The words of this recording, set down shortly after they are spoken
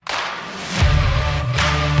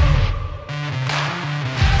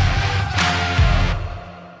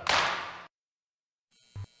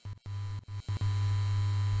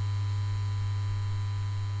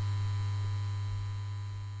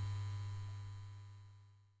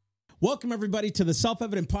Welcome, everybody, to the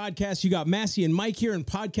Self-Evident Podcast. You got Massey and Mike here in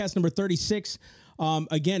podcast number 36.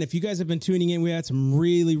 Again, if you guys have been tuning in, we had some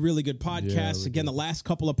really, really good podcasts. Again, the last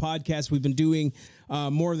couple of podcasts, we've been doing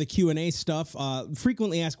more of the Q&A stuff,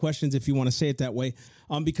 frequently asked questions, if you want to say it that way,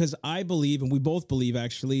 because I believe, and we both believe,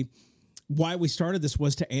 actually, why we started this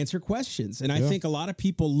was to answer questions. And I think a lot of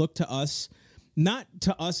people look to us, not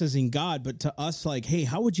to us as in God, but to us like, hey,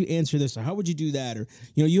 how would you answer this? Or how would you do that? Or,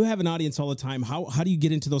 you know, you have an audience all the time. How do you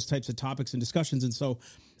get into those types of topics and discussions? And so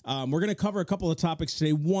we're going to cover a couple of topics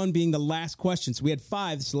today, one being the last question. So we had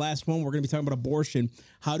 5. This is the last one. We're going to be talking about abortion.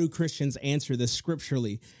 How do Christians answer this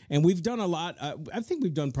scripturally? And we've done a lot. I think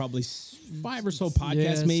we've done probably 5 or so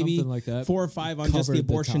podcasts, maybe something like that. 4 or 5 on just the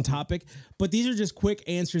abortion topic. But these are just quick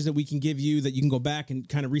answers that we can give you that you can go back and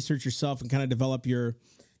kind of research yourself and kind of develop your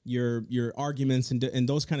arguments and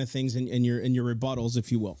those kind of things and your rebuttals,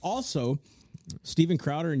 if you will. Also, Steven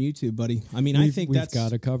Crowder and YouTube, buddy. I mean, I think we've got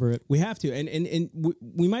to cover it. We have to, and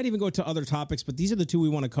we might even go to other topics, but these are the 2 we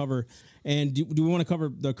want to cover. And do we want to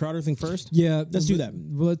cover the Crowder thing first? Yeah, let's do that.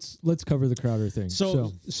 Let's cover the Crowder thing.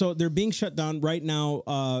 So they're being shut down right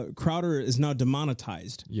now. Crowder is now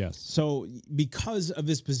demonetized. Yes. So because of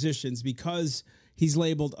his positions, because he's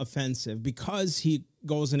labeled offensive, because he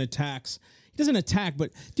goes and attacks. He doesn't attack,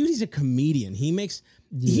 but dude, he's a comedian. He makes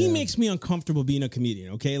me uncomfortable being a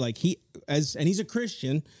comedian. Okay, like he's a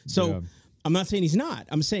Christian, so I'm not saying he's not.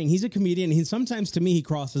 I'm saying he's a comedian. He sometimes, to me, he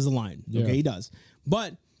crosses the line. Okay, he does,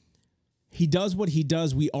 but he does what he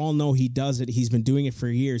does. We all know he does it. He's been doing it for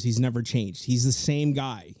years. He's never changed. He's the same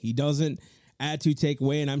guy. He doesn't add to, take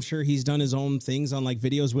away, and I'm sure he's done his own things on like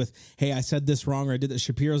videos with, hey, I said this wrong, or I did that.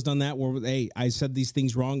 Shapiro's done that where, hey, I said these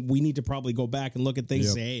things wrong. We need to probably go back and look at things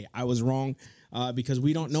and say, hey, I was wrong, because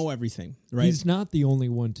we don't know everything, right? He's not the only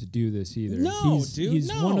one to do this either.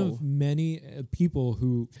 He's one of many people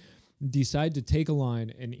who decide to take a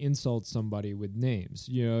line and insult somebody with names,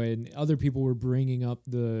 you know, and other people were bringing up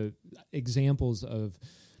the examples of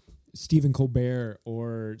Stephen Colbert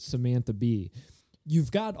or Samantha Bee.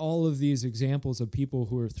 You've got all of these examples of people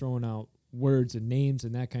who are throwing out words and names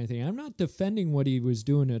and that kind of thing. I'm not defending what he was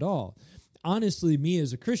doing at all. Honestly, me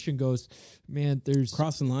as a Christian goes, man, there's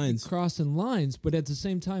crossing lines. But at the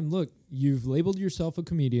same time, look, you've labeled yourself a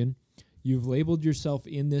comedian. You've labeled yourself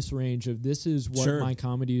in this range of this is what my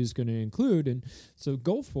comedy is going to include. And so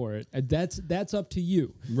go for it. That's up to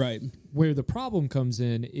you. Right. Where the problem comes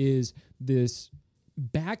in is this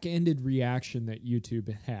back-ended reaction that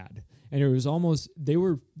YouTube had. And it was almost, they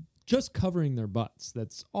were just covering their butts.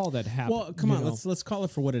 That's all that happened. Well, come on, let's call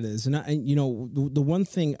it for what it is. And the one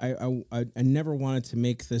thing I never wanted to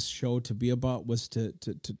make this show to be about was to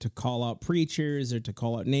call out preachers or to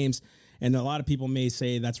call out names. And a lot of people may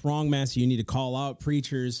say that's wrong, Massey. You need to call out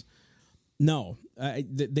preachers. No,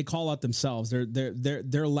 they call out themselves.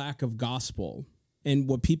 Their lack of gospel and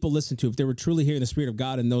what people listen to. If they were truly hearing the Spirit of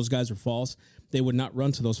God and those guys are false, they would not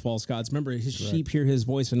run to those false gods. Remember, his sheep hear his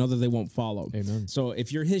voice and know that they won't follow. Amen. So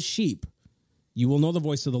if you're his sheep, you will know the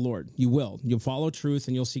voice of the Lord. You will. You'll follow truth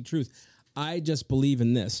and you'll seek truth. I just believe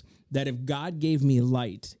in this, that if God gave me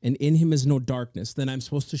light and in him is no darkness, then I'm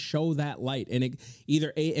supposed to show that light and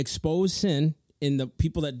either expose sin in the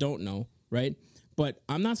people that don't know, right? But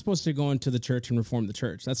I'm not supposed to go into the church and reform the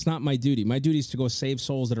church. That's not my duty. My duty is to go save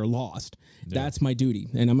souls that are lost. Yeah. That's my duty.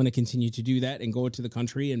 And I'm going to continue to do that and go to the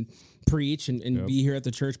country and preach and be here at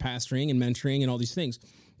the church pastoring and mentoring and all these things.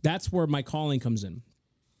 That's where my calling comes in.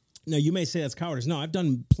 Now, you may say that's cowardice. No, I've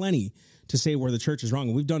done plenty to say where the church is wrong.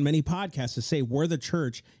 And we've done many podcasts to say where the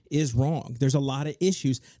church is wrong. There's a lot of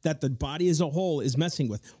issues that the body as a whole is messing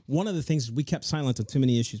with. One of the things is we kept silent on too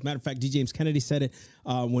many issues. Matter of fact, D. James Kennedy said it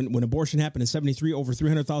when abortion happened in 73, over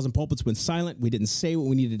 300,000 pulpits went silent. We didn't say what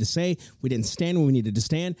we needed to say. We didn't stand when we needed to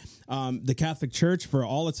stand. The Catholic Church, for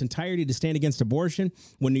all its entirety, to stand against abortion.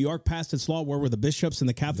 When New York passed its law, where were the bishops and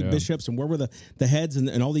the Catholic bishops, and where were the heads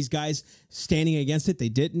and all these guys standing against it? They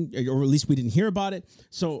didn't, or at least we didn't hear about it.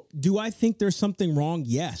 So do I think there's something wrong?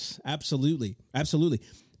 Yes, absolutely. Absolutely.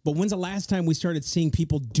 But when's the last time we started seeing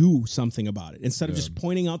people do something about it instead of just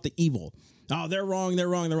pointing out the evil? Oh, they're wrong.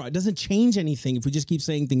 It doesn't change anything if we just keep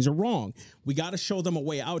saying things are wrong. We got to show them a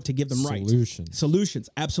way out to give them solutions.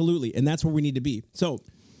 Absolutely. And that's where we need to be. So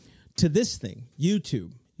to this thing,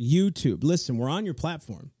 YouTube, listen, we're on your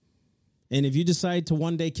platform. And if you decide to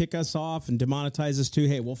one day kick us off and demonetize us too,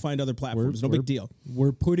 hey, we'll find other platforms. No big deal.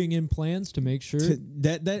 We're putting in plans to make sure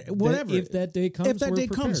that whatever. If that day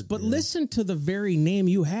comes, But listen to the very name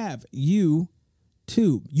you have, YouTube.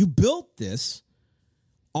 You built this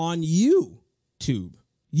on YouTube.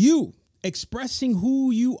 You expressing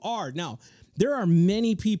who you are. Now, there are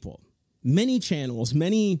many people, many channels,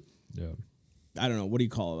 many I don't know, what do you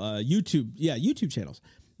call it? YouTube channels.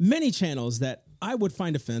 Many channels that I would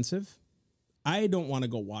find offensive. I don't want to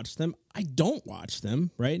go watch them. I don't watch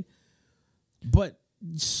them, right? But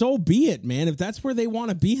so be it, man. If that's where they want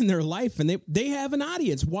to be in their life and they have an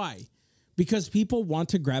audience, why? Because people want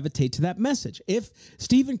to gravitate to that message. If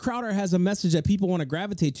Steven Crowder has a message that people want to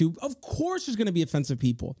gravitate to, of course there's going to be offensive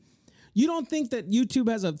people. You don't think that YouTube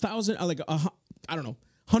has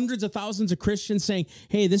hundreds of thousands of Christians saying,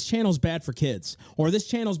 hey, this channel's bad for kids, or this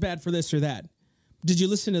channel's bad for this or that. Did you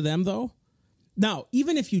listen to them, though? Now,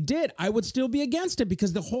 even if you did, I would still be against it,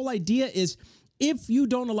 because the whole idea is, if you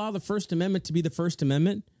don't allow the First Amendment to be the First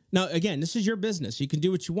Amendment, now, again, this is your business. You can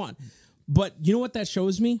do what you want. But you know what that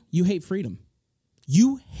shows me? You hate freedom.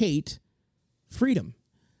 You hate freedom.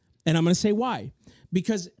 And I'm going to say why.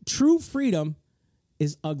 Because true freedom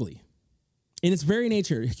is ugly. In its very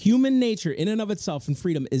nature, human nature in and of itself and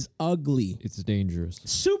freedom is ugly. It's dangerous.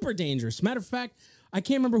 Super dangerous. Matter of fact, I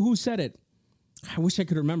can't remember who said it. I wish I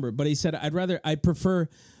could remember, but he said, I'd prefer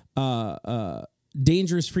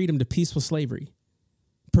dangerous freedom to peaceful slavery.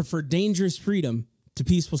 Prefer dangerous freedom to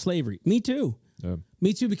peaceful slavery. Me too. Yeah.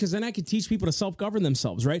 Me too, because then I could teach people to self-govern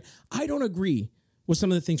themselves, right? I don't agree with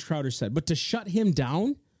some of the things Crowder said, but to shut him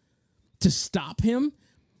down, to stop him,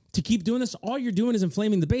 to keep doing this, all you're doing is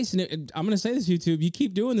inflaming the base. And I'm going to say this, YouTube, you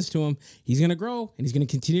keep doing this to him, he's going to grow, and he's going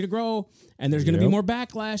to continue to grow, and there's going to be more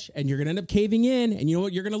backlash, and you're going to end up caving in, and you know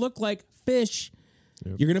what you're going to look like? Fish.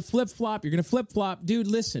 Yep. You're going to flip-flop. You're going to flip-flop. Dude,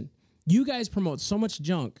 listen, you guys promote so much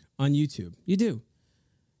junk on YouTube. You do.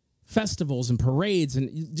 Festivals and parades.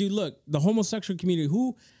 And, dude, look, the homosexual community,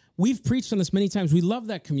 we've preached on this many times. We love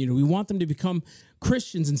that community. We want them to become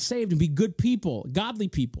Christians and saved and be good people, godly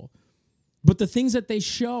people. But the things that they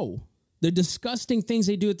show, the disgusting things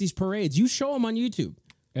they do at these parades, you show them on YouTube.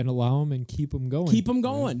 And allow them and keep them going. Keep them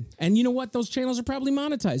going. Yeah. And you know what? Those channels are probably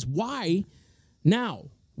monetized. Why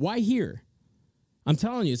now? Why here? I'm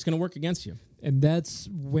telling you, it's going to work against you. And that's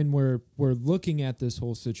when we're looking at this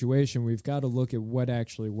whole situation. We've got to look at what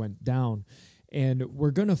actually went down. And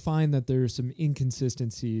we're going to find that there's some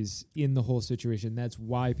inconsistencies in the whole situation. That's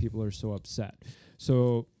why people are so upset.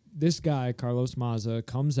 So this guy, Carlos Maza,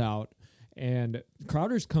 comes out, and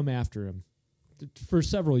Crowder's come after him for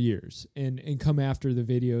several years and come after the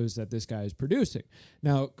videos that this guy is producing.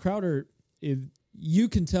 Now, Crowder, you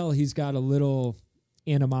can tell he's got a little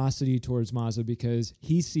animosity towards Maza, because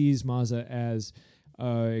he sees Maza as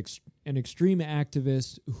an extreme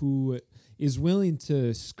activist who is willing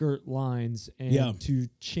to skirt lines and to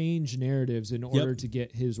change narratives in order to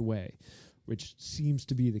get his way, which seems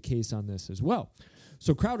to be the case on this as well.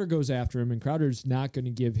 So Crowder goes after him, and Crowder's not going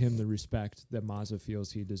to give him the respect that Maza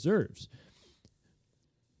feels he deserves.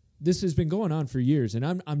 This has been going on for years, and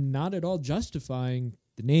I'm not at all justifying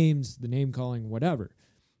the names, the name calling, whatever.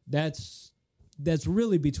 That's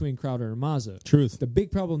really between Crowder and Maza. Truth. The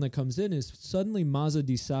big problem that comes in is suddenly Maza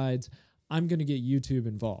decides, I'm going to get YouTube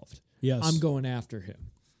involved. Yes. I'm going after him.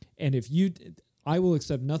 And I will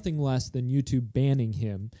accept nothing less than YouTube banning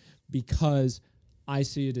him, because I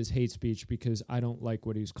see it as hate speech, because I don't like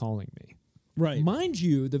what he's calling me. Right. Mind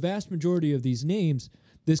you, the vast majority of these names,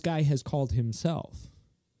 this guy has called himself.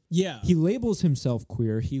 Yeah. He labels himself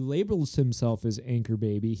queer. He labels himself as Anchor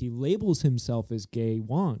Baby. He labels himself as Gay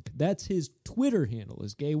Wonk. That's his Twitter handle,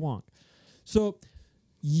 is Gay Wonk. So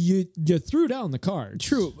you threw down the cards.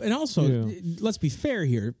 True. And also, let's be fair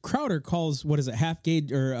here. Crowder calls, what is it, half gay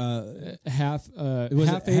or half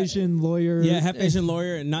Asian lawyer. Yeah, half Asian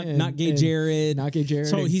lawyer, and not gay Jared. Not gay Jared.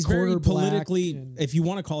 So he's very politically, if you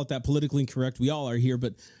want to call it that, politically incorrect. We all are here,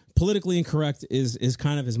 but politically incorrect is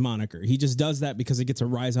kind of his moniker. He just does that because it gets a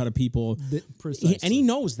rise out of people. Precisely. And he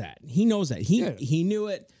knows that. He knows that. He knew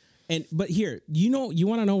it. But here, you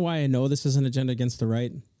want to know why I know this is an agenda against the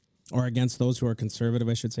right? Or against those who are conservative,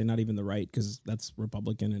 I should say, not even the right, because that's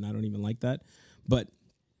Republican, and I don't even like that. But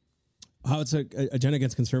how it's an agenda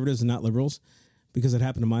against conservatives and not liberals, because it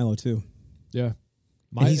happened to Milo, too. Yeah.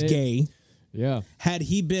 And he's gay. Yeah. Had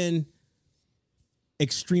he been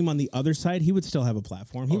extreme on the other side, he would still have a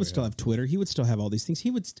platform. He would still have Twitter. He would still have all these things.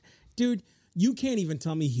 Dude, you can't even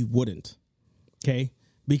tell me he wouldn't, okay?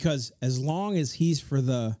 Because as long as he's for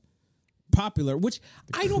the popular, which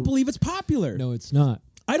I don't believe it's popular. No, it's not.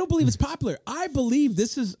 I don't believe it's popular. I believe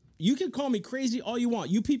this is, you can call me crazy all you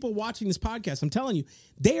want. You people watching this podcast, I'm telling you,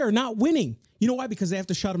 they are not winning. You know why? Because they have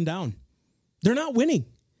to shut them down. They're not winning.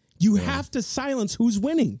 You have to silence who's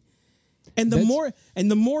winning. And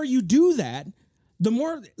the more you do that, the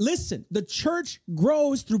more, listen, the church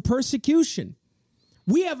grows through persecution.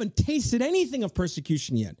 We haven't tasted anything of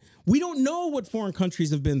persecution yet. We don't know what foreign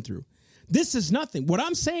countries have been through. This is nothing. What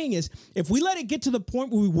I'm saying is, if we let it get to the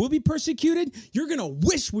point where we will be persecuted, you're going to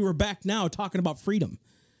wish we were back now talking about freedom.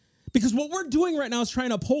 Because what we're doing right now is trying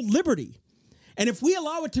to uphold liberty. And if we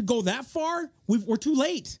allow it to go that far, we're too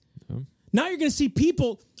late. Yeah. Now you're going to see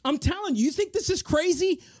people, I'm telling you, you think this is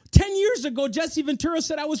crazy? 10 years ago, Jesse Ventura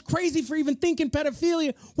said I was crazy for even thinking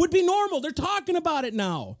pedophilia would be normal. They're talking about it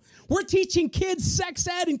now. We're teaching kids sex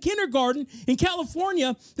ed in kindergarten in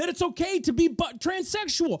California that it's okay to be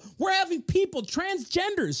transsexual. We're having people,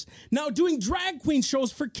 transgenders, now doing drag queen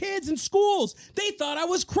shows for kids in schools. They thought I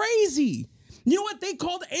was crazy. You know what? They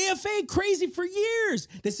called AFA crazy for years.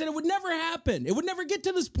 They said it would never happen. It would never get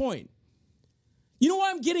to this point. You know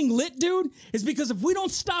why I'm getting lit, dude? It's because if we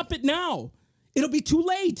don't stop it now, it'll be too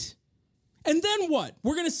late. And then what?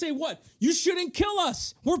 We're going to say what? You shouldn't kill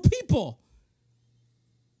us. We're people.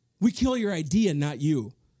 We kill your idea, not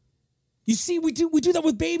you. You see, we do that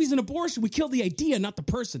with babies and abortion. We kill the idea, not the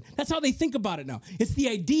person. That's how they think about it now. It's the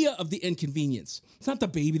idea of the inconvenience. It's not the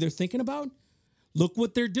baby they're thinking about. Look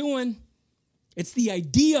what they're doing. It's the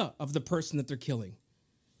idea of the person that they're killing.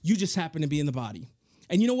 You just happen to be in the body.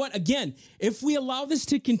 And you know what? Again, if we allow this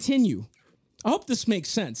to continue, I hope this makes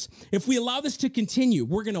sense. If we allow this to continue,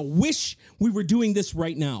 we're going to wish we were doing this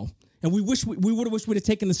right now. And we wish we would have wished we'd have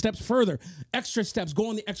taken the steps further, extra steps,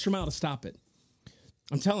 going the extra mile to stop it.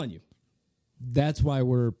 I'm telling you. That's why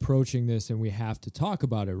we're approaching this and we have to talk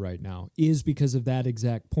about it right now, is because of that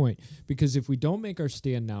exact point. Because if we don't make our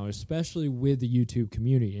stand now, especially with the YouTube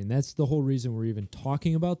community, and that's the whole reason we're even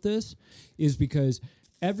talking about this, is because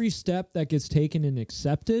every step that gets taken and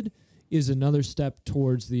accepted is another step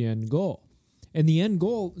towards the end goal. And the end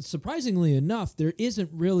goal, surprisingly enough, there isn't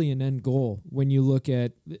really an end goal when you look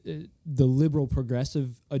at the liberal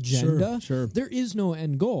progressive agenda. Sure. There is no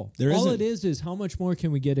end goal. All it is how much more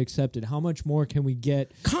can we get accepted? How much more can we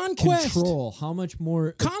get control? How much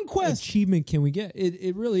more achievement can we get?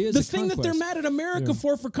 It really is the thing that they're mad at America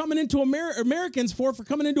for coming into Americans for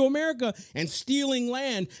coming into America and stealing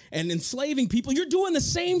land and enslaving people. You're doing the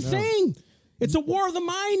same thing. It's a war of the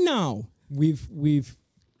mind now. We've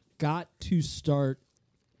got to start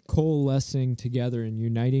coalescing together and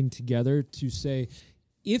uniting together to say,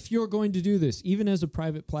 if you're going to do this, even as a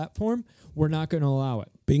private platform, we're not going to allow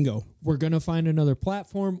it. Bingo. We're going to find another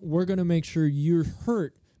platform. We're going to make sure you're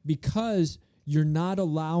hurt because you're not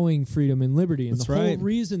allowing freedom and liberty. And the whole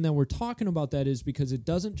reason that we're talking about that is because it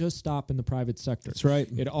doesn't just stop in the private sector. That's right.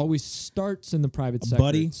 It always starts in the private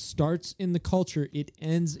sector. It starts in the culture. It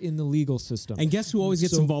ends in the legal system. And guess who always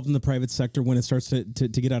gets involved in the private sector when it starts to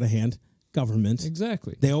get out of hand? Government.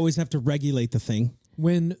 Exactly. They always have to regulate the thing.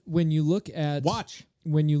 When you look at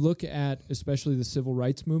especially the civil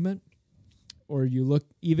rights movement, or you look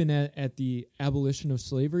even at the abolition of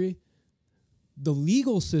slavery, the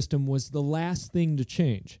legal system was the last thing to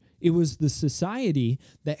change. It was the society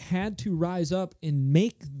that had to rise up and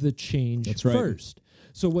make the change first.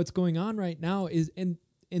 So what's going on right now is, and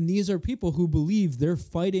these are people who believe they're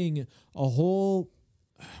fighting a whole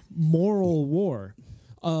moral war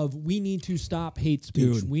of we need to stop hate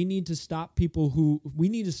speech. We need to stop we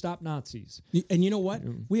need to stop Nazis. And you know what?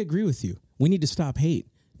 We agree with you. We need to stop hate.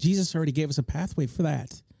 Jesus already gave us a pathway for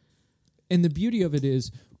that. And the beauty of it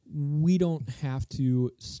is, we don't have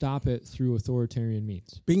to stop it through authoritarian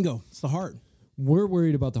means. Bingo. It's the heart. We're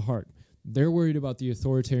worried about the heart. They're worried about the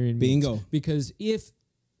authoritarian means. Bingo. Because if,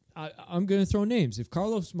 I'm going to throw names, if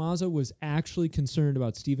Carlos Maza was actually concerned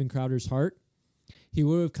about Steven Crowder's heart, he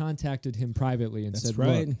would have contacted him privately and said,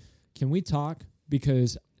 look, can we talk?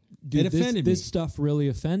 Because this stuff really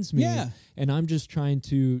offends me. Yeah. And I'm just trying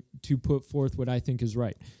to put forth what I think is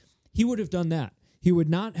right. He would have done that. He would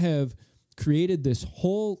not have created this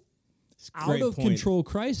whole out-of-control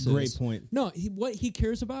crisis. Great point. No, what he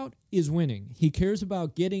cares about is winning. He cares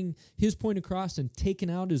about getting his point across and taking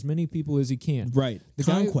out as many people as he can. Right.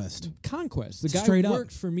 Conquest. The guy who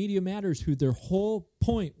worked for Media Matters, who their whole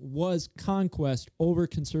point was conquest over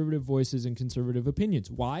conservative voices and conservative opinions.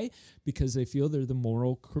 Why? Because they feel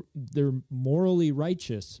they're morally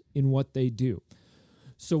righteous in what they do.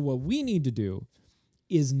 So what we need to do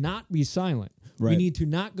is not be silent. Right. We need to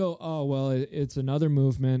not go, oh, well, it's another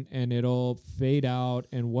movement and it'll fade out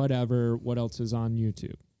and whatever, what else is on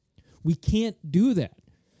YouTube. We can't do that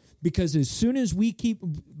because as soon as we keep,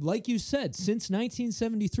 like you said, since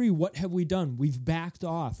 1973, what have we done? We've backed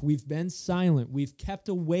off. We've been silent. We've kept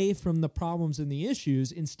away from the problems and the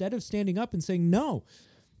issues instead of standing up and saying, no,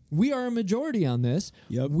 we are a majority on this.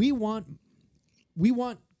 Yep. We want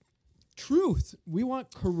truth. We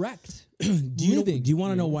want correct living. Do you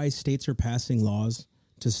want to know why states are passing laws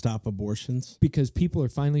to stop abortions? Because people are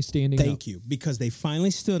finally standing up. Thank you. Because they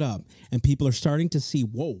finally stood up and people are starting to see,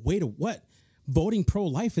 whoa, wait a what? Voting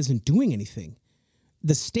pro-life isn't doing anything.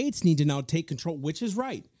 The states need to now take control, which is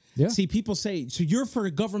right. Yeah. See, people say, so you're for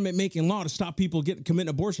a government making law to stop people committing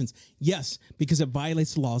abortions. Yes, because it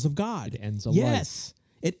violates the laws of God. It ends a life. Yes,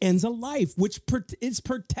 it ends a life, which is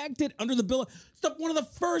protected under the bill. One of the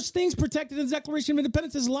first things protected in the Declaration of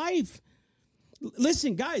Independence is life.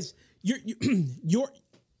 Listen, guys, your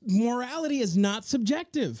morality is not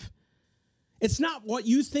subjective. It's not what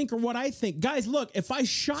you think or what I think. Guys, look, if I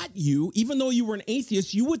shot you, even though you were an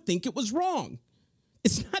atheist, you would think it was wrong.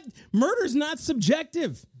 It's not, murder's not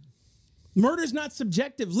subjective. Murder's not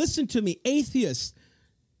subjective. Listen to me, atheist,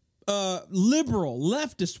 liberal,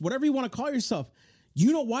 leftist, whatever you want to call yourself.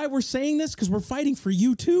 You know why we're saying this? Because we're fighting for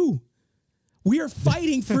you too. We are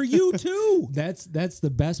fighting for you too. That's the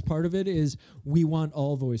best part of it is we want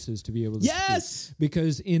all voices to be able to speak.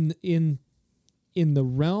 Because in the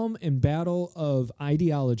realm and battle of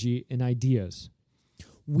ideology and ideas,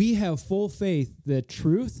 we have full faith that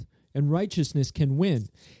truth and righteousness can win.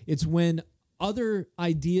 It's when other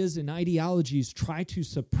ideas and ideologies try to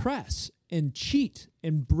suppress and cheat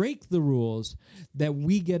and break the rules that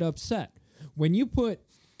we get upset. When you put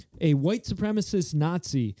a white supremacist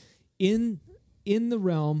Nazi in the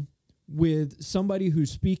realm with somebody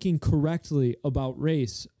who's speaking correctly about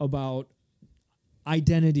race, about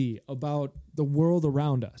identity, about the world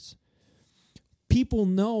around us, people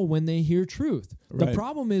know when they hear truth. Right. The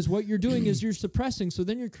problem is what you're doing is you're suppressing, so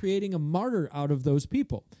then you're creating a martyr out of those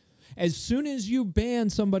people. As soon as you ban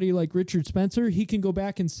somebody like Richard Spencer, he can go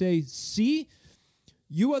back and say, see,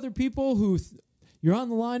 you other people who you're on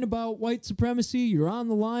the line about white supremacy, you're on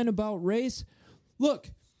the line about race, look,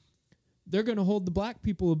 they're going to hold the black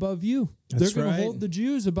people above you. They're going to hold the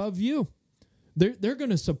Jews above you. They're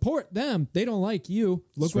going to support them. They don't like you.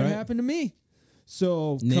 Look what happened to me.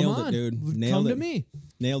 So Nailed come on, it, dude. Come to me.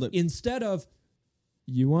 Nailed it. Instead of,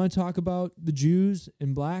 you want to talk about the Jews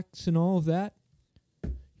and blacks and all of that?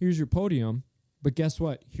 Here's your podium. But guess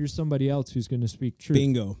what? Here's somebody else who's going to speak truth.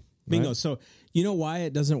 Bingo. Right? So you know why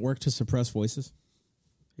it doesn't work to suppress voices?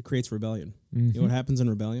 It creates rebellion. Mm-hmm. You know what happens in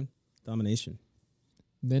rebellion? Domination.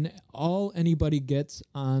 Then all anybody gets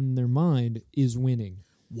on their mind is winning.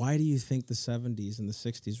 Why do you think the 70s and the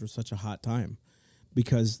 60s were such a hot time?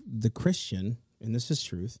 Because the Christian, and this is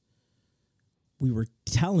truth, we were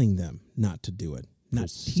telling them not to do it, not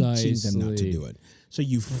teaching them not to do it. So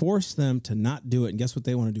you force them to not do it, and guess what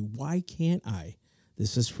they want to do? Why can't I?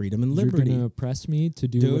 This is freedom and liberty. You're going to oppress me to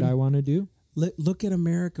do what I want to do? Look at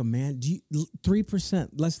America, man. 3%,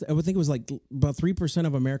 less. I would think it was like about 3%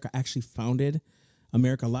 of America actually founded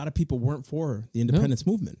America. A lot of people weren't for the independence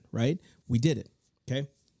movement, right? We did it, okay?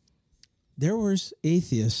 There was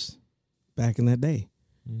atheists back in that day.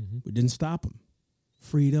 Mm-hmm. We didn't stop them.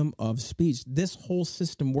 Freedom of speech. This whole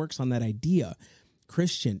system works on that idea.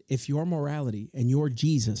 Christian, if your morality and your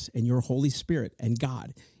Jesus and your Holy Spirit and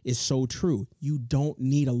God is so true, you don't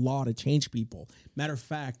need a law to change people. Matter of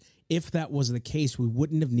fact, if that was the case, we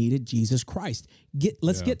wouldn't have needed Jesus Christ.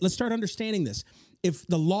 Let's start understanding this. If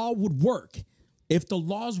the law would work, if the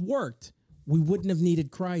laws worked, we wouldn't have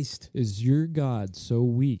needed Christ. Is your God so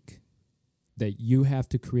weak that you have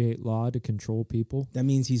to create law to control people? That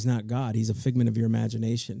means he's not God. He's a figment of your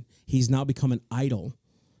imagination. He's now become an idol.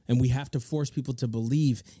 And we have to force people to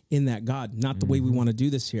believe in that God, not the way we want to do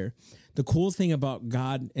this here. The cool thing about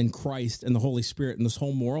God and Christ and the Holy Spirit and this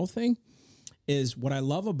whole moral thing is what I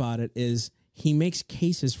love about it is he makes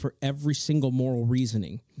cases for every single moral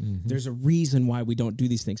reasoning. Mm-hmm. There's a reason why we don't do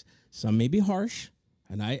these things. Some may be harsh,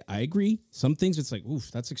 and I agree. Some things it's like,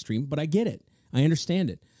 oof, that's extreme, but I get it. I understand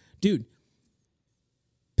it. Dude,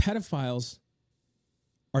 pedophiles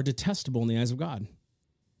are detestable in the eyes of God.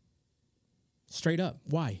 Straight up.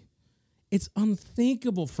 Why? It's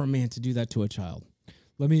unthinkable for a man to do that to a child.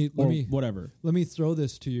 Let me whatever. Let me throw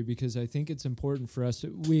this to you because I think it's important for us.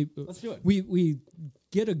 Let's do it. We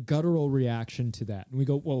get a guttural reaction to that, and we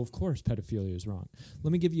go, "Well, of course, pedophilia is wrong."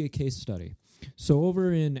 Let me give you a case study. So,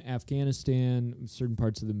 over in Afghanistan, certain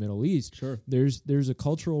parts of the Middle East, sure, there's a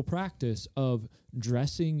cultural practice of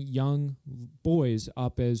dressing young boys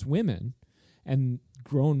up as women, and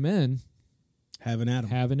grown men have an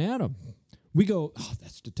Adam. We go, "Oh,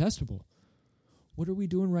 that's detestable." What are we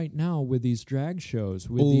doing right now with these drag shows,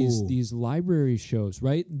 with these library shows,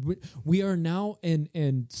 right? We are now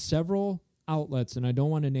in several outlets, and I don't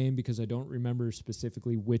want to name because I don't remember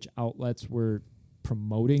specifically which outlets were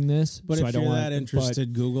promoting this. But so if you're that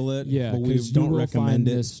interested, Google it. Yeah, but we don't recommend find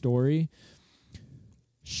this story.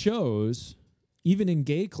 Shows, even in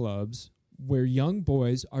gay clubs, where young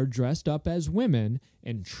boys are dressed up as women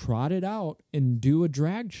and trotted out and do a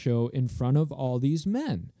drag show in front of all these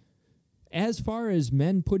men. As far as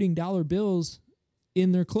men putting dollar bills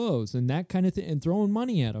in their clothes and that kind of thing and throwing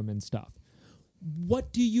money at them and stuff.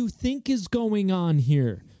 What do you think is going on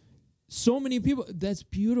here? So many people, that's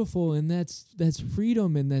beautiful and that's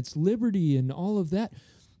freedom and that's liberty and all of that.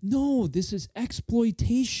 No, this is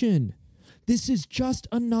exploitation. This is just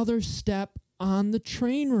another step on the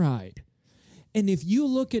train ride. And if you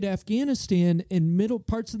look at Afghanistan and middle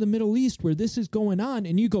parts of the Middle East where this is going on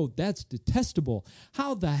and you go, that's detestable.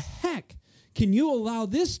 How the heck can you allow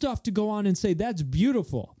this stuff to go on and say that's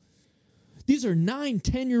beautiful? These are 9,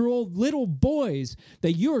 10-year-old little boys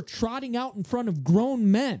that you're trotting out in front of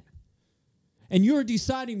grown men. And you're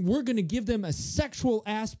deciding we're going to give them a sexual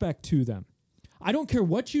aspect to them. I don't care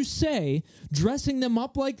what you say, dressing them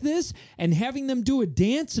up like this and having them do a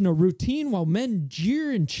dance and a routine while men jeer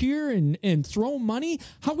and cheer and throw money,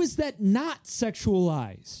 how is that not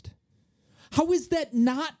sexualized? How is that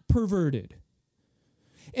not perverted?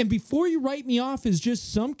 And before you write me off as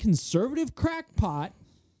just some conservative crackpot,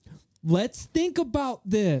 let's think about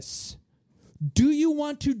this. Do you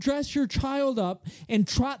want to dress your child up and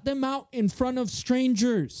trot them out in front of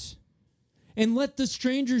strangers? And let the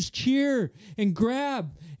strangers cheer and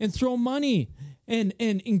grab and throw money and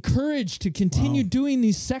encourage to continue doing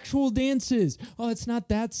these sexual dances. Oh, it's not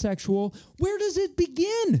that sexual. Where does it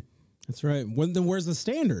begin? That's right. Then where's the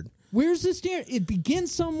standard? Where's the standard? It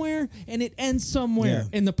begins somewhere and it ends somewhere.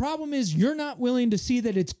 Yeah. And the problem is you're not willing to see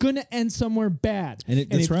that it's going to end somewhere bad. And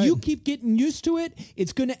if you keep getting used to it,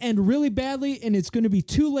 it's going to end really badly and it's going to be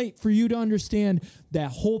too late for you to understand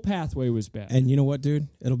that whole pathway was bad. And you know what, dude?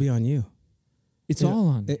 It'll be on you. All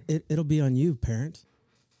on it'll be on you, parent.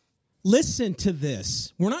 Listen to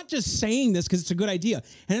this. We're not just saying this because it's a good idea.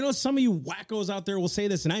 And I know some of you wackos out there will say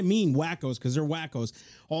this, and I mean wackos because they're wackos.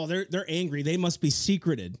 Oh, they're angry. They must be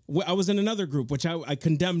secreted. I was in another group, which I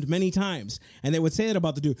condemned many times, and they would say that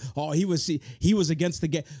about the dude. Oh, he was against the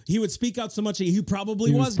gay. He would speak out so much that he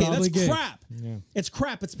probably was gay. That's gay. Crap. Yeah. It's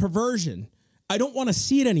crap. It's perversion. I don't want to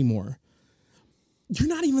see it anymore. You're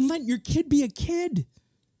not even letting your kid be a kid.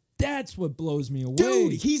 That's what blows me away.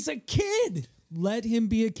 Dude, he's a kid. Let him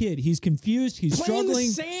be a kid. He's confused. He's struggling. In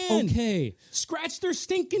the sand. Okay. Scratch their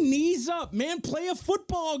stinking knees up, man. Play a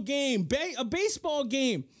football game, a baseball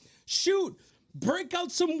game. Shoot. Break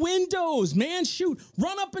out some windows, man. Shoot.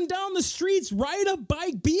 Run up and down the streets. Ride a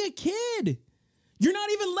bike. Be a kid. You're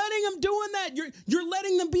not even letting them doing that. You're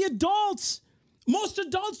letting them be adults. Most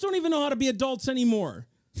adults don't even know how to be adults anymore.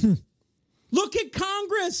 Look at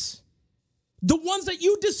Congress. The ones that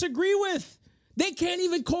you disagree with, they can't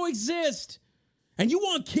even coexist. And you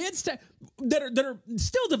want kids that are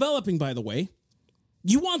still developing, by the way.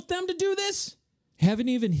 You want them to do this? Haven't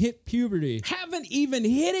even hit puberty. Haven't even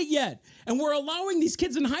hit it yet. And we're allowing these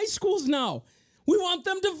kids in high schools now. We want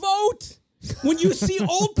them to vote. When you see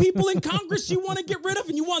old people in Congress you want to get rid of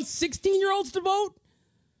and you want 16-year-olds to vote?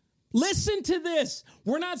 Listen to this.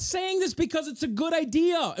 We're not saying this because it's a good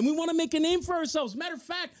idea and we want to make a name for ourselves. Matter of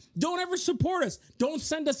fact, don't ever support us. Don't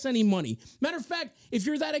send us any money. Matter of fact, if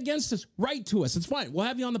you're that against us, write to us. It's fine. We'll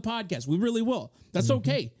have you on the podcast. We really will. That's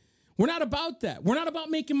okay. We're not about that. We're not about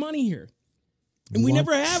making money here. And we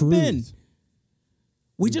never have been.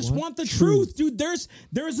 We just want the truth. Dude,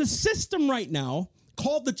 there's a system right now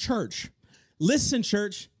called the church. Listen,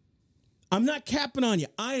 church. I'm not capping on you.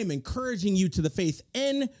 I am encouraging you to the faith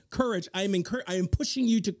and courage. I am pushing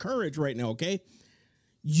you to courage right now, okay?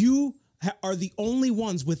 You are the only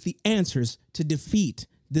ones with the answers to defeat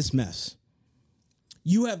this mess.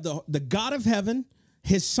 You have the God of heaven,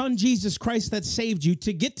 his son Jesus Christ that saved you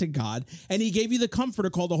to get to God, and he gave you the comforter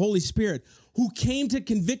called the Holy Spirit, who came to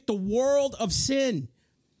convict the world of sin.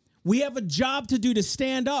 We have a job to do to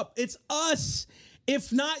stand up. It's us.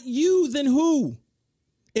 If not you, then who?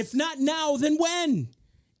 If not now, then when?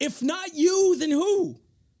 If not you, then who?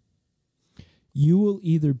 You will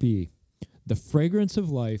either be the fragrance of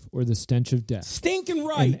life or the stench of death. Stinking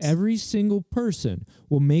right. And every single person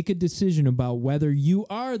will make a decision about whether you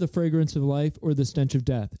are the fragrance of life or the stench of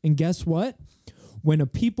death. And guess what? When a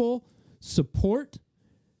people support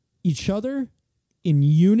each other in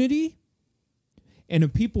unity and a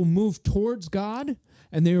people move towards God,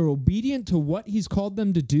 and they are obedient to what he's called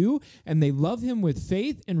them to do, and they love him with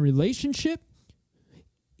faith and relationship,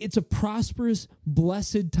 it's a prosperous,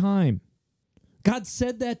 blessed time. God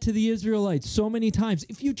said that to the Israelites so many times.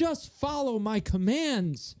 If you just follow my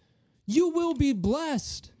commands, you will be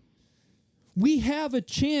blessed. We have a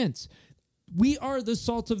chance. We are the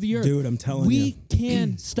salt of the earth. Dude, I'm telling you. We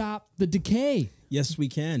can stop the decay. Yes, we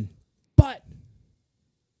can. But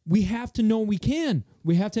we have to know we can.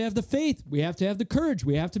 We have to have the faith. We have to have the courage.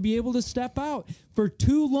 We have to be able to step out. For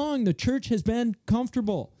too long, the church has been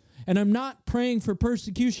comfortable. And I'm not praying for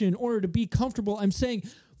persecution in order to be comfortable. I'm saying,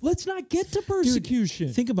 let's not get to persecution.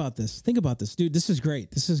 Dude, think about this. Dude, this is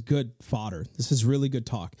great. This is good fodder. This is really good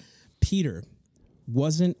talk. Peter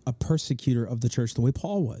wasn't a persecutor of the church the way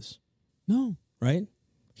Paul was. No. Right?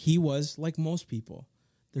 He was like most people.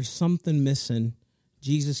 There's something missing.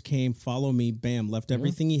 Jesus came, follow me, bam, left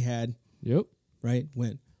everything he had. Yep. Right?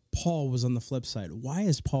 Went. Paul was on the flip side. Why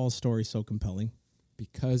is Paul's story so compelling?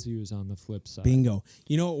 Because he was on the flip side. Bingo.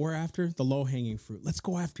 You know what we're after? The low-hanging fruit. Let's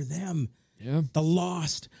go after them. Yeah. The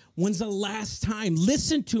lost. When's the last time?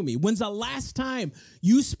 Listen to me. When's the last time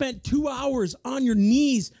you spent 2 hours on your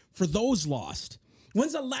knees for those lost?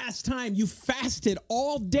 When's the last time you fasted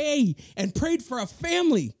all day and prayed for a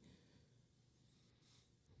family?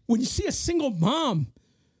 When you see a single mom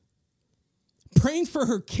praying for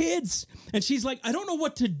her kids and she's like, I don't know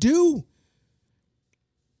what to do.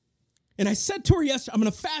 And I said to her yesterday, I'm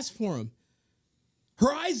going to fast for him.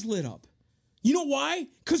 Her eyes lit up. You know why?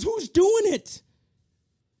 Because who's doing it?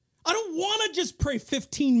 I don't want to just pray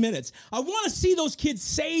 15 minutes. I want to see those kids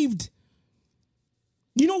saved.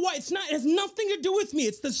 You know why? It has nothing to do with me.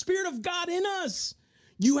 It's the Spirit of God in us.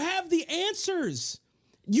 You have the answers.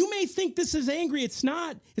 You may think this is angry. It's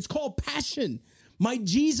not. It's called passion. My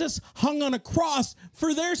Jesus hung on a cross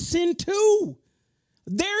for their sin too.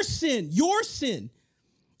 Their sin, your sin.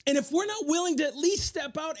 And if we're not willing to at least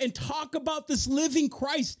step out and talk about this living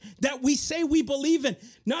Christ that we say we believe in,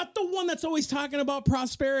 not the one that's always talking about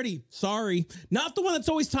prosperity, sorry. Not the one that's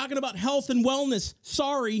always talking about health and wellness,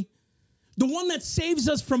 sorry. The one that saves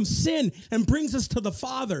us from sin and brings us to the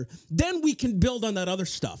Father, then we can build on that other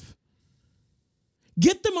stuff.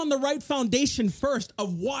 Get them on the right foundation first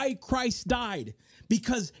of why Christ died,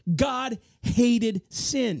 because God hated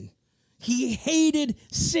sin. He hated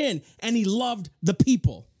sin and he loved the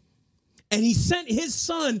people. And he sent his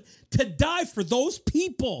son to die for those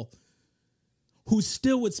people who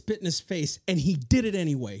still would spit in his face, and he did it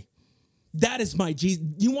anyway. That is my Jesus.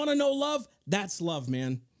 You want to know love? That's love,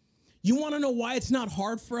 man. You want to know why it's not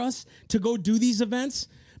hard for us to go do these events?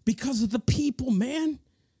 Because of the people, man.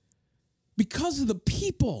 Because of the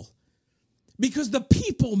people. Because the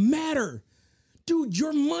people matter. Dude,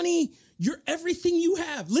 your money, your everything you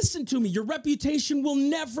have, listen to me, your reputation will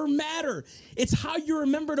never matter. It's how you're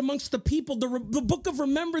remembered amongst the people. The book of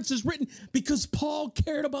remembrance is written because Paul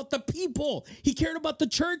cared about the people. He cared about the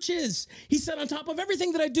churches. He said, on top of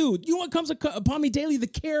everything that I do, you know what comes upon me daily? The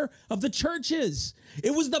care of the churches.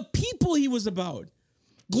 It was the people he was about.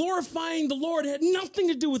 Glorifying the Lord had nothing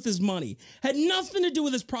to do with his money, had nothing to do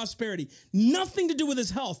with his prosperity, nothing to do with his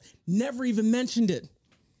health, never even mentioned it.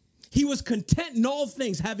 He was content in all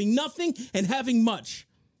things, having nothing and having much.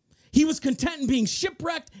 He was content in being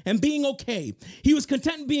shipwrecked and being okay. He was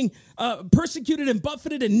content in being persecuted and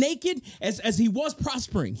buffeted and naked as he was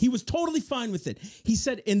prospering. He was totally fine with it. He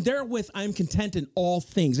said, and therewith I am content in all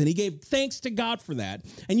things. And he gave thanks to God for that.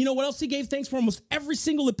 And you know what else he gave thanks for? Almost every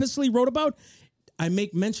single epistle he wrote about. I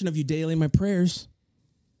make mention of you daily in my prayers,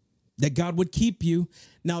 that God would keep you.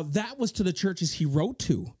 Now that was to the churches he wrote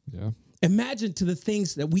to. Yeah. Imagine to the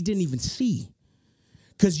things that we didn't even see.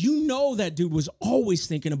 Because you know that dude was always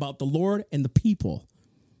thinking about the Lord and the people.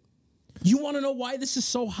 You want to know why this is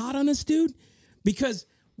so hot on us, dude? Because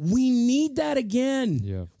we need that again.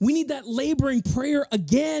 Yeah. We need that laboring prayer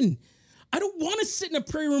again. I don't want to sit in a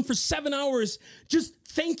prayer room for 7 hours just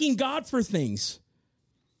thanking God for things.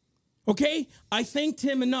 Okay, I thanked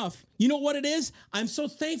him enough. You know what it is? I'm so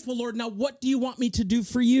thankful, Lord. Now, what do you want me to do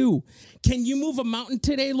for you? Can you move a mountain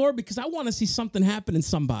today, Lord? Because I want to see something happen in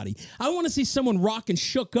somebody. I want to see someone rock and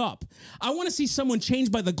shook up. I want to see someone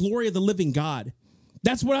changed by the glory of the living God.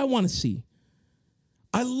 That's what I want to see.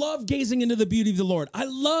 I love gazing into the beauty of the Lord. I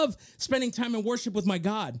love spending time in worship with my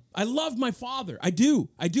God. I love my Father. I do.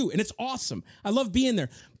 And it's awesome. I love being there.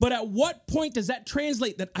 But at what point does that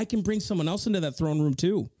translate that I can bring someone else into that throne room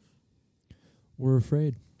too? We're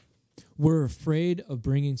afraid. We're afraid of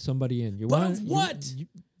bringing somebody in. What?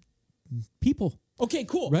 People. Okay,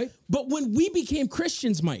 cool. Right? But when we became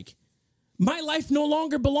Christians, Mike, my life no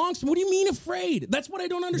longer belongs to me. What do you mean afraid? That's what I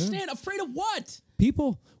don't understand. Yeah. Afraid of what?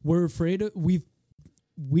 People. We're afraid of, we've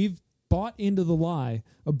bought into the lie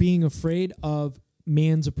of being afraid of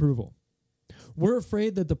man's approval. We're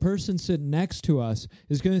afraid that the person sitting next to us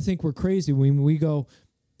is going to think we're crazy when we go,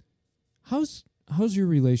 how's your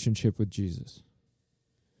relationship with Jesus?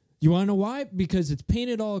 You want to know why? Because it's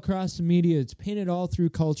painted all across the media. It's painted all through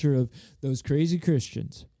culture of those crazy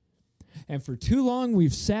Christians. And for too long,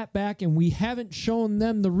 we've sat back and we haven't shown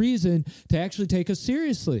them the reason to actually take us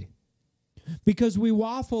seriously. Because we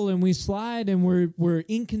waffle and we slide and we're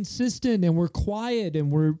inconsistent and we're quiet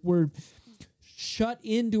and we're shut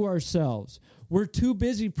into ourselves. We're too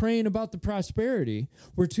busy praying about the prosperity.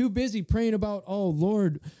 We're too busy praying about, oh,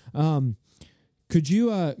 Lord, could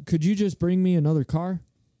you just bring me another car?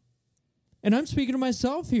 And I'm speaking to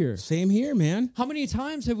myself here. Same here, man. How many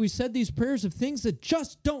times have we said these prayers of things that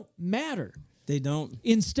just don't matter? They don't.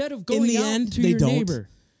 Instead of going out to your neighbor.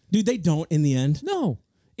 Dude, they don't in the end. No.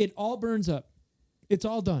 It all burns up. It's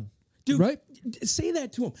all done. Dude, right? Say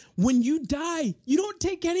that to them. When you die, you don't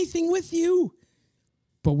take anything with you.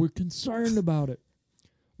 But we're concerned about it.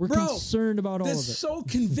 We're concerned about all of it. This so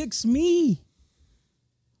convicts me.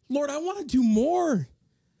 Lord, I want to do more.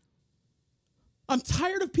 I'm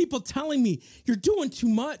tired of people telling me you're doing too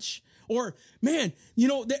much. Or, man,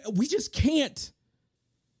 we just can't.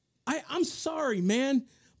 I'm sorry, man,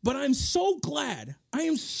 but I'm so glad. I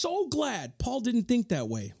am so glad Paul didn't think that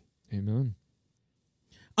way. Amen.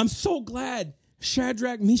 I'm so glad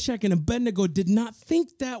Shadrach, Meshach, and Abednego did not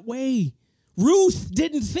think that way. Ruth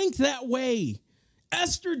didn't think that way.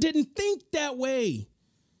 Esther didn't think that way.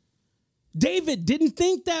 David didn't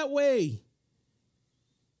think that way.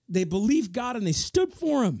 They believed God and they stood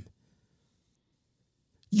for him.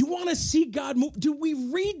 You want to see God move? Do we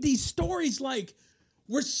read these stories like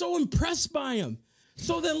we're so impressed by him?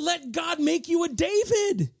 So then let God make you a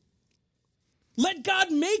David. Let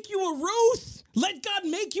God make you a Ruth. Let God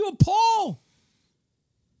make you a Paul.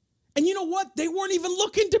 And you know what? They weren't even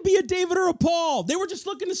looking to be a David or a Paul. They were just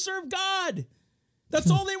looking to serve God. That's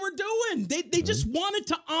all they were doing. They just wanted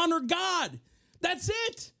to honor God. That's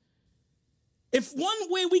it. If one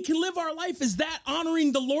way we can live our life is that,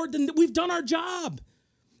 honoring the Lord, then we've done our job.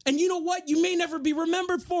 And you know what? You may never be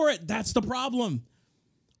remembered for it. That's the problem.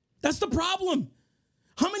 That's the problem.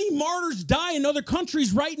 How many martyrs die in other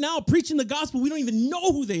countries right now preaching the gospel? We don't even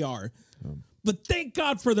know who they are. But thank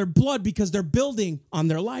God for their blood, because they're building on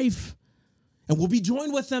their life. And we'll be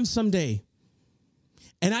joined with them someday.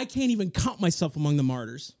 And I can't even count myself among the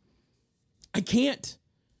martyrs. I can't.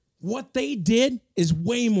 What they did is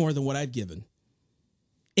way more than what I've given.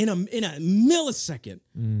 In a millisecond.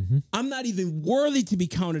 Mm-hmm. I'm not even worthy to be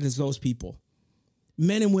counted as those people.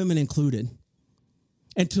 Men and women included.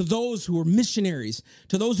 And to those who were missionaries,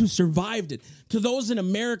 to those who survived it, to those in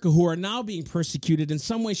America who are now being persecuted in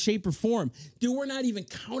some way, shape, or form, dude, we're not even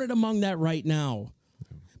counted among that right now.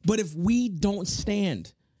 But if we don't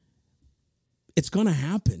stand, it's going to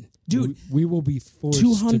happen. Dude, we will be forced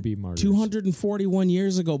to be martyrs. 241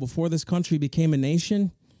 years ago, before this country became a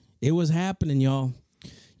nation, it was happening, y'all.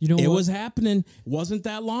 You know, it was happening. It wasn't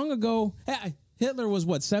that long ago. Hitler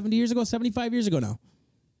was 70 years ago, 75 years ago now.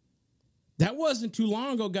 That wasn't too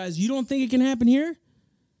long ago, guys. You don't think it can happen here?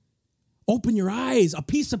 Open your eyes. A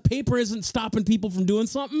piece of paper isn't stopping people from doing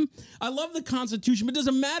something. I love the Constitution, but it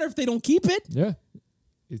doesn't matter if they don't keep it. Yeah.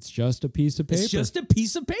 It's just a piece of paper. It's just a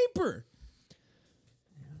piece of paper.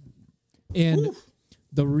 And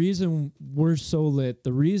the reason we're so lit,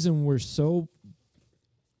 the reason we're so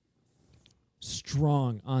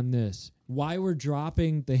strong on this, why we're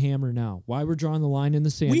dropping the hammer now, why we're drawing the line in the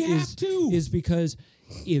sand is because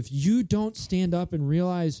if you don't stand up and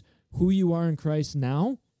realize who you are in Christ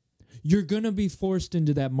now, you're going to be forced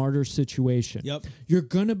into that martyr situation. Yep. You're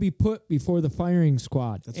going to be put before the firing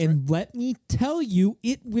squad. That's and right. Let me tell you,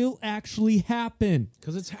 it will actually happen.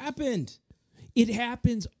 Because it's happened. It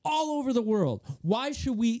happens all over the world. Why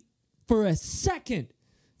should we, for a second,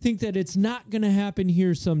 think that it's not going to happen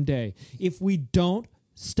here someday if we don't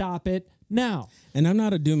stop it now? And I'm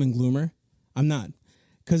not a doom and gloomer. I'm not.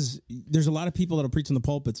 Because there's a lot of people that are preaching the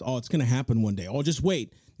pulpits, it's going to happen one day. Oh, just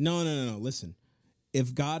wait. No. Listen,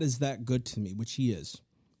 if God is that good to me, which he is,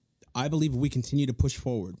 I believe if we continue to push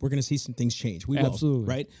forward, we're going to see some things change. We will. Absolutely.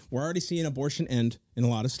 Right? We're already seeing abortion end in a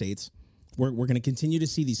lot of states. We're going to continue to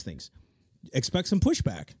see these things. Expect some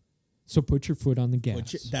pushback. So put your foot on the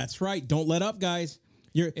gas. That's right. Don't let up, guys.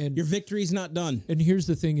 Your victory's not done. And here's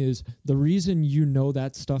the thing is, the reason you know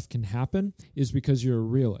that stuff can happen is because you're a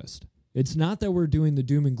realist. It's not that we're doing the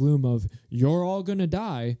doom and gloom of you're all going to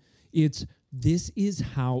die. It's this is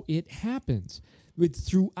how it happens.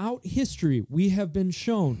 Throughout history, we have been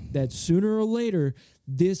shown that sooner or later,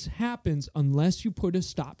 this happens unless you put a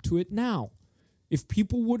stop to it now. If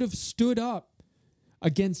people would have stood up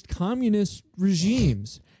against communist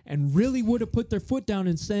regimes and really would have put their foot down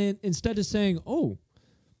and saying, instead of saying, oh,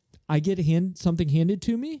 I get something handed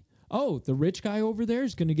to me. Oh, the rich guy over there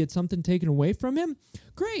is going to get something taken away from him.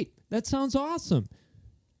 Great. That sounds awesome.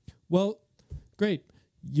 Well, great.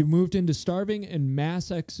 You moved into starving and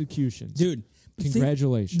mass executions. Dude.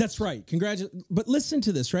 Congratulations. That's right. But listen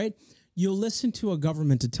to this, right? You'll listen to a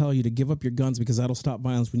government to tell you to give up your guns because that'll stop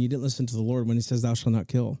violence when you didn't listen to the Lord when he says, thou shalt not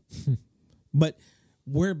kill. But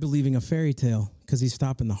we're believing a fairy tale because he's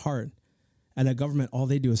stopping the heart. And a government, all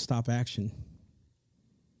they do is stop action.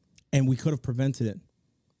 And we could have prevented it.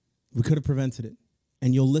 We could have prevented it.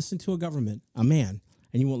 And you'll listen to a government, a man,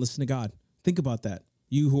 and you won't listen to God. Think about that.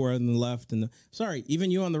 You who are on the left and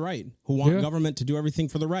even you on the right who want government to do everything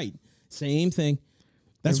for the right. Same thing.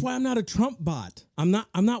 That's why I'm not a Trump bot. I'm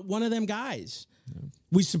not one of them guys. Yeah.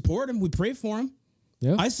 We support him. We pray for him.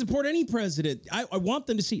 Yeah. I support any president. I want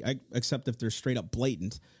them to see, except if they're straight up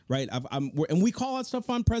blatant, right? And we call out stuff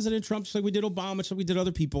on President Trump, just like we did Obama, just like we did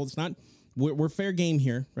other people. It's not, we're fair game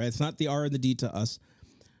here, right? It's not the R and the D to us.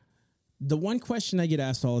 The one question I get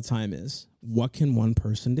asked all the time is, what can one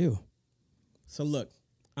person do? So look,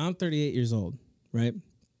 I'm 38 years old, right?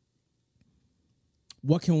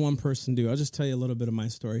 What can one person do? I'll just tell you a little bit of my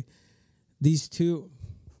story. These two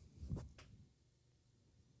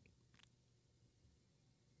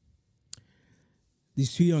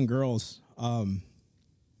young girls, I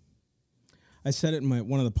said it in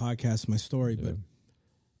one of the podcasts, my story, but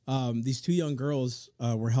these two young girls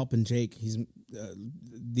were helping Jake. He's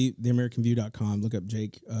theamericanview.com. Look up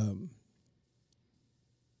Jake.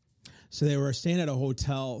 So they were staying at a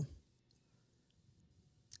hotel,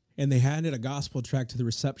 and they handed a gospel tract to the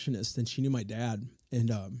receptionist, and she knew my dad.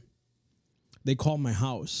 And they called my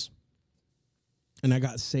house, and I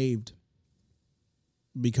got saved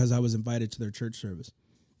because I was invited to their church service.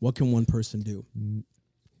 What can one person do?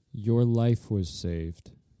 Your life was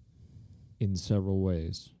saved in several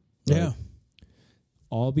ways. Right? Yeah.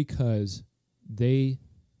 All because they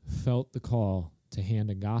felt the call to hand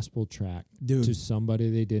a gospel tract to somebody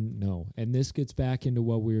they didn't know. And this gets back into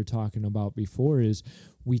what we were talking about before is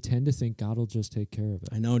we tend to think God will just take care of it.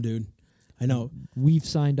 I know, dude. I know. We've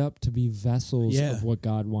signed up to be vessels of what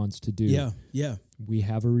God wants to do. Yeah, yeah. We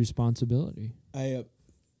have a responsibility.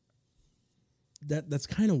 That's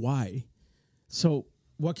kind of why. So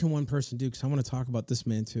what can one person do? Because I want to talk about this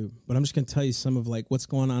man too. But I'm just going to tell you some of like what's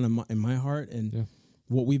going on in my heart and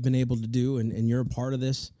what we've been able to do. And you're a part of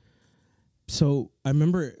this. So I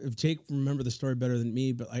remember, if Jake remember the story better than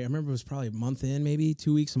me, but I remember it was probably a month in, maybe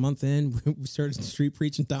 2 weeks, a month in. We started street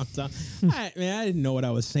preaching downtown. I didn't know what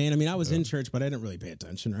I was saying. I mean, I was in church, but I didn't really pay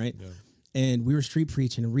attention, right? Yeah. And we were street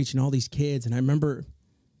preaching and reaching all these kids. And I remember,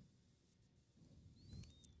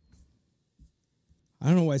 I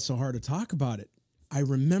don't know why it's so hard to talk about it. I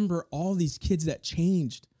remember all these kids that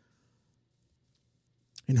changed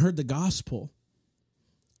and heard the gospel.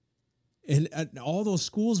 And at all those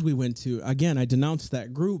schools we went to, again, I denounced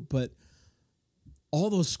that group, but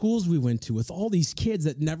all those schools we went to with all these kids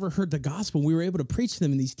that never heard the gospel, we were able to preach to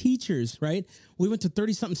them, and these teachers, right? We went to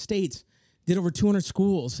 30-something states, did over 200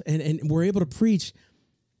 schools, and we're able to preach.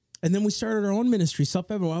 And then we started our own ministry,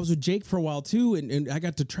 Self-Evident. I was with Jake for a while, too, and I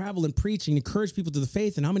got to travel and preach and encourage people to the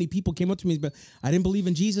faith. And how many people came up to me, but I didn't believe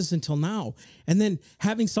in Jesus until now. And then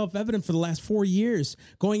having Self-Evident for the last 4 years,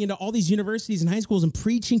 going into all these universities and high schools and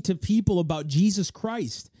preaching to people about Jesus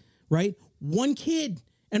Christ, right? One kid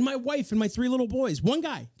and my wife and my 3 little boys, one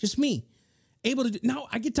guy, just me, able to do. Now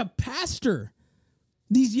I get to pastor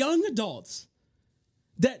these young adults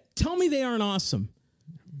that tell me they aren't awesome.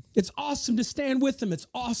 It's awesome to stand with them. It's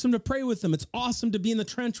awesome to pray with them. It's awesome to be in the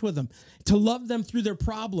trench with them, to love them through their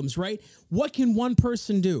problems, right? What can one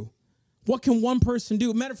person do? What can one person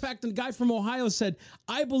do? Matter of fact, the guy from Ohio said,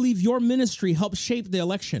 I believe your ministry helped shape the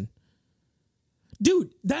election.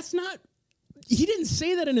 Dude, he didn't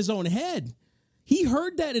say that in his own head. He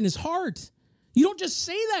heard that in his heart. You don't just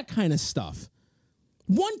say that kind of stuff.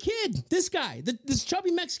 One kid, this guy, this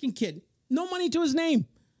chubby Mexican kid, no money to his name.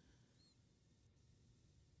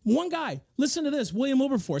 One guy, listen to this, William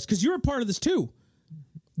Wilberforce, because you're a part of this too.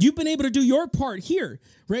 You've been able to do your part here,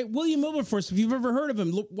 right? William Wilberforce, if you've ever heard of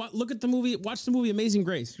him, look at the movie, watch the movie Amazing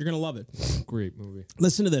Grace. You're going to love it. Great movie.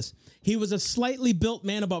 Listen to this. He was a slightly built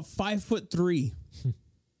man, about 5'3".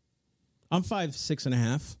 I'm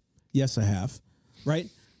 5'6.5". Yes, I have, right?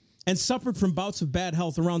 And suffered from bouts of bad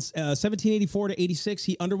health. Around 1784 to 86,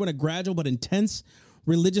 he underwent a gradual but intense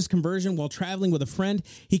religious conversion while traveling with a friend.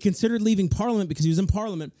 He considered leaving Parliament because he was in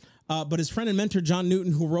Parliament, but his friend and mentor, John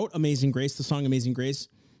Newton, who wrote Amazing Grace, the song Amazing Grace,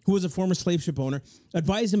 who was a former slave ship owner,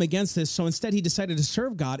 advised him against this, so instead he decided to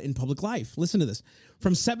serve God in public life. Listen to this.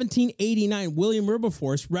 From 1789, William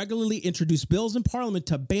Wilberforce regularly introduced bills in Parliament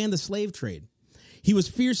to ban the slave trade. He was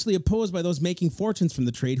fiercely opposed by those making fortunes from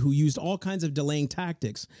the trade who used all kinds of delaying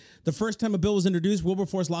tactics. The first time a bill was introduced,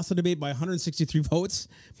 Wilberforce lost the debate by 163 votes,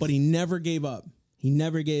 but he never gave up. He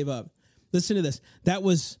never gave up. Listen to this. That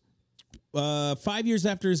was 5 years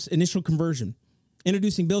after his initial conversion,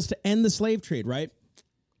 introducing bills to end the slave trade, right?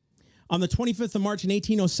 On the 25th of March in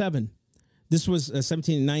 1807, this was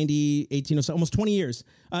 1790, 1807, almost 20 years,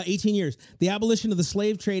 18 years. The Abolition of the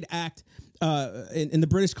Slave Trade Act in the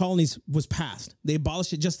British colonies was passed. They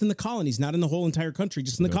abolished it just in the colonies, not in the whole entire country,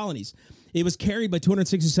 just in the colonies. It was carried by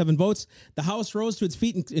 267 votes. The House rose to its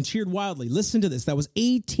feet and cheered wildly. Listen to this. That was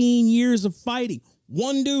 18 years of fighting.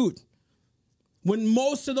 One dude. When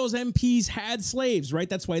most of those MPs had slaves, right?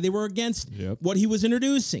 That's why they were against what he was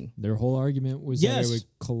introducing. Their whole argument was that it would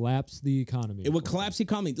collapse the economy. It would collapse the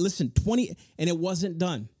economy. Listen, and it wasn't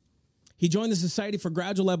done. He joined the Society for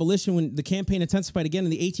Gradual Abolition when the campaign intensified again in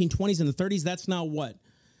the 1820s and the 30s. That's now what?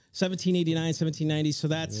 1789, 1790. So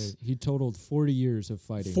that's... He totaled 40 years of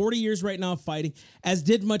fighting. 40 years right now of fighting. He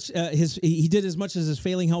did as much as his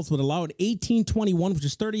failing health would allow. In 1821, which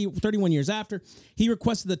is 31 years after, he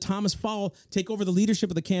requested that Thomas Fowle take over the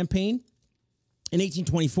leadership of the campaign. In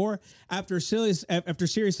 1824, after serious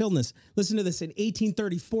illness. Listen to this. In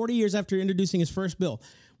 1830, 40 years after introducing his first bill,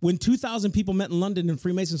 when 2,000 people met in London in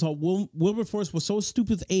Freemasons Hall, Wilberforce was so stupid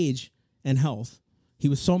with age and health. He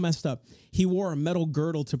was so messed up. He wore a metal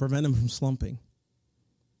girdle to prevent him from slumping.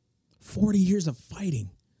 40 years of fighting.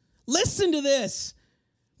 Listen to this.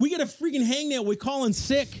 We get a freaking hangnail we call in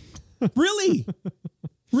sick. Really?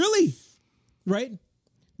 Really? Right?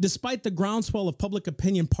 Despite the groundswell of public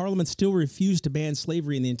opinion, Parliament still refused to ban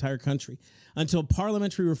slavery in the entire country until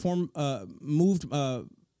parliamentary reform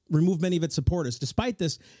removed many of its supporters. Despite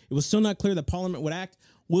this, it was still not clear that Parliament would act.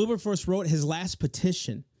 Wilberforce wrote his last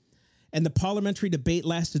petition, and the parliamentary debate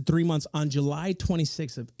lasted 3 months on July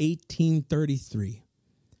 26th of 1833.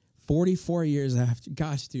 44 years after.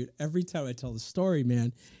 Gosh, dude, every time I tell the story,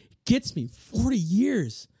 man, it gets me. 40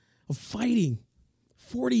 years of fighting.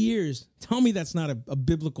 40 years. Tell me that's not a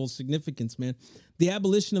biblical significance, man. The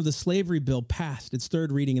abolition of the slavery bill passed its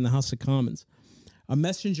third reading in the House of Commons. A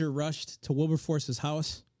messenger rushed to Wilberforce's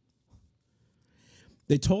house.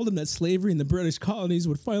 They told him that slavery in the British colonies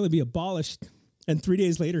would finally be abolished, and 3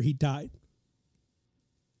 days later, he died.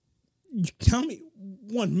 You tell me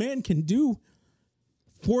one man can do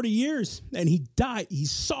 40 years, and he died. He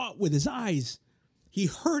saw it with his eyes. He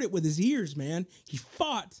heard it with his ears, man. He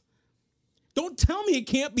fought. Don't tell me it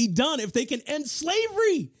can't be done if they can end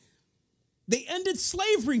slavery. They ended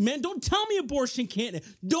slavery, man. Don't tell me abortion can't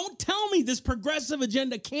end. Don't tell me this progressive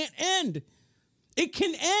agenda can't end. It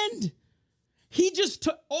can end. He just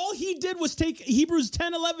took, all he did was take Hebrews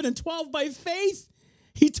 10, 11, and 12 by faith.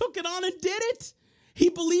 He took it on and did it. He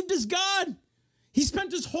believed his God. He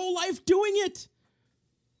spent his whole life doing it.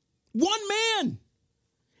 One man.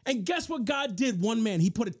 And guess what God did? One man. He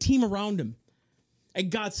put a team around him. And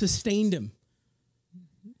God sustained him.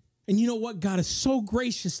 And you know what? God is so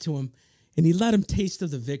gracious to him. And he let him taste of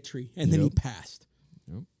the victory. And then he passed.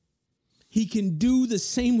 Yep. He can do the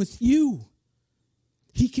same with you.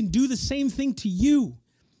 He can do the same thing to you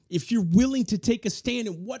if you're willing to take a stand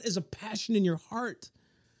in what is a passion in your heart.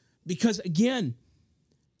 Because again,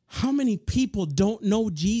 how many people don't know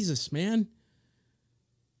Jesus, man?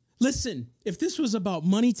 Listen, if this was about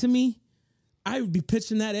money to me, I would be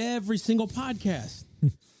pitching that every single podcast.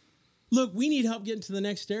 Look, we need help getting to the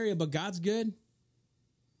next area, but God's good.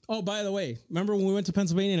 Oh, by the way, remember when we went to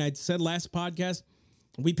Pennsylvania and I said last podcast,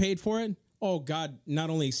 we paid for it? Oh, God, not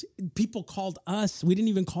only people called us, we didn't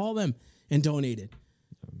even call them and donated.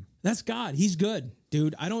 That's God. He's good,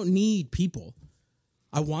 dude. I don't need people.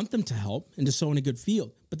 I want them to help and to sow in a good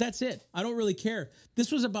field, but that's it. I don't really care. If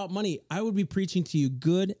this was about money, I would be preaching to you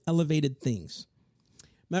good, elevated things.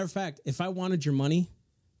 Matter of fact, if I wanted your money,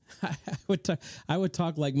 I would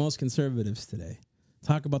talk like most conservatives today.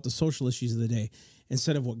 Talk about the social issues of the day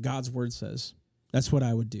instead of what God's word says. That's what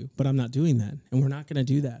I would do, but I'm not doing that, and we're not going to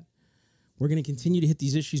do that. We're going to continue to hit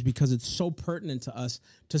these issues because it's so pertinent to us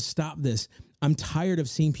to stop this. I'm tired of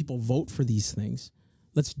seeing people vote for these things.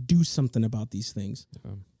 Let's do something about these things.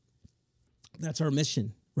 Yeah. That's our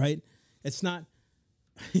mission, right? It's not,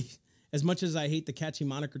 as much as I hate the catchy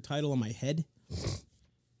moniker title on my head,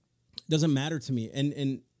 it doesn't matter to me.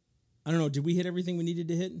 And I don't know, did we hit everything we needed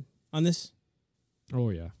to hit on this? Oh,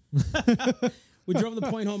 yeah. We drove the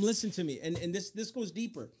point home. Listen to me. And this goes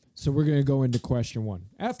deeper. So we're going to go into question one.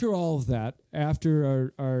 After all of that,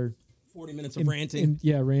 after our 40 minutes of ranting.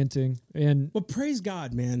 Ranting. And well, praise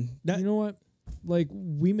God, man. You know what? Like,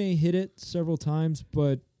 we may hit it several times,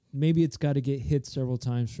 but maybe it's got to get hit several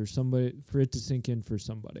times for it to sink in for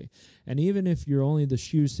somebody. And even if you're only the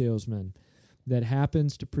shoe salesman that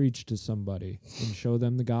happens to preach to somebody and show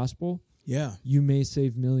them the gospel, you may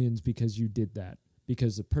save millions because you did that.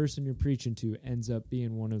 because the person you're preaching to ends up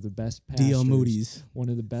being one of the best pastors, D.L. Moody's, one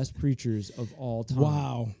of the best preachers of all time.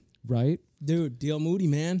 Wow. Right? Dude, D.L. Moody,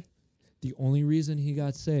 man. The only reason he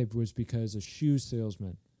got saved was because a shoe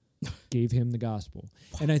salesman gave him the gospel.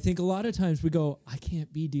 And I think a lot of times we go, I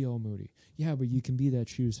can't be D.L. Moody. Yeah, but you can be that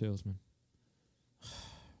shoe salesman.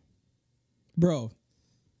 Bro,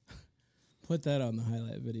 put that on the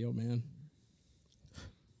highlight video, man.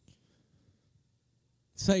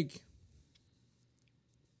 It's like,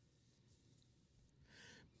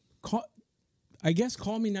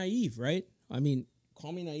 call me naive, right? I mean,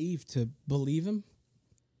 call me naive to believe him.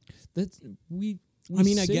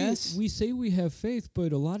 I guess we say we have faith,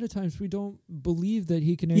 but a lot of times we don't believe that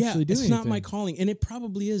he can actually do anything. It's not my calling, and it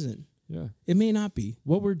probably isn't. Yeah, it may not be.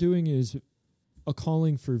 What we're doing is a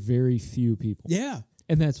calling for very few people. Yeah,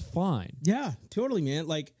 and that's fine. Yeah, totally, man.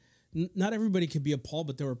 Like, not everybody could be a Paul,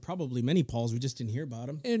 but there were probably many Pauls. We just didn't hear about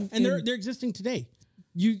them, and they're existing today.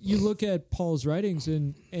 You look at Paul's writings,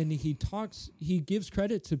 and he gives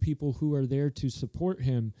credit to people who are there to support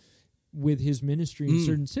him with his ministry in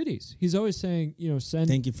certain cities. He's always saying, send.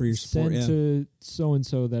 Thank you for your support. Send to so and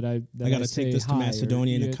so that I got to take this to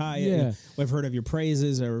Macedonia and Achaia. Yeah, I've heard of your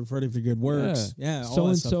praises. I've heard of your good works. Yeah, so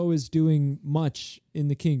and so is doing much in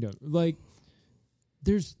the kingdom. Like,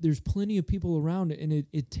 there's plenty of people around, and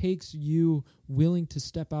it takes you willing to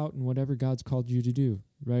step out in whatever God's called you to do,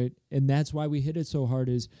 right? And that's why we hit it so hard.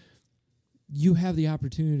 Is you have the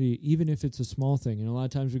opportunity, even if it's a small thing. And a lot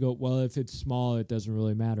of times we go, well, if it's small, it doesn't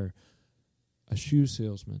really matter. A shoe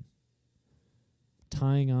salesman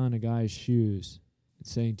tying on a guy's shoes and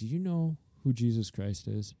saying, do you know who Jesus Christ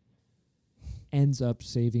is? Ends up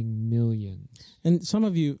saving millions. And some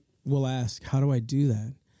of you will ask, how do I do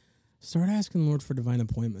that? Start asking the Lord for divine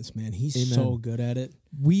appointments, man. He's Amen. So good at it.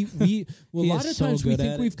 A lot of times we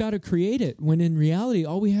think we've got to create it, when in reality,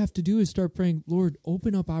 all we have to do is start praying, Lord,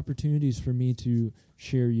 open up opportunities for me to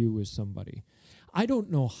share you with somebody. I don't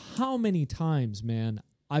know how many times, man,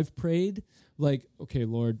 I've prayed like, okay,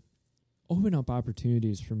 Lord, open up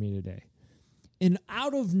opportunities for me today. And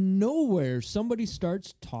out of nowhere, somebody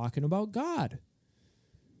starts talking about God.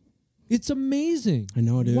 It's amazing. I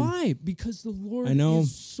know, dude. Why? Because the Lord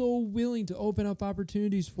is so willing to open up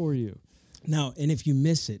opportunities for you. Now, and if you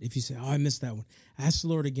miss it, if you say, I missed that one, ask the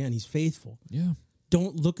Lord again. He's faithful. Yeah.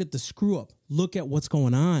 Don't look at the screw up. Look at what's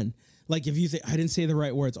going on. Like, if you say, I didn't say the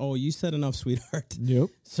right words. Oh, you said enough, sweetheart. Yep.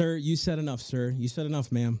 Sir, you said enough, sir. You said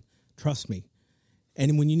enough, ma'am. Trust me.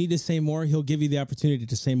 And when you need to say more, he'll give you the opportunity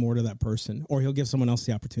to say more to that person, or he'll give someone else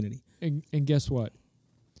the opportunity. And guess what?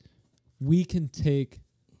 We can take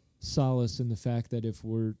solace in the fact that if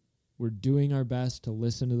we're doing our best to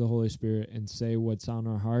listen to the Holy Spirit and say what's on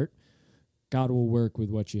our heart, God will work with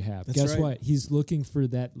what you have. Guess what? He's looking for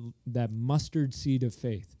that mustard seed of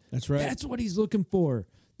faith. That's right. That's what he's looking for.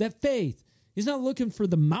 That faith. He's not looking for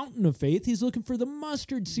the mountain of faith. He's looking for the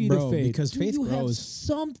mustard seed of faith. Because faith grows. Have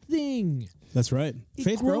something. That's right.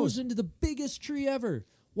 Faith grows into the biggest tree ever.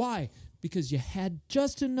 Why? Because you had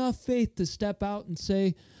just enough faith to step out and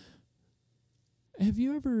say, have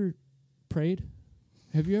you ever prayed?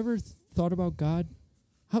 Have you ever thought about God?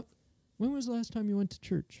 When was the last time you went to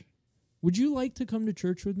church? Would you like to come to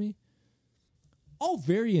church with me? All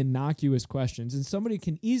very innocuous questions, and somebody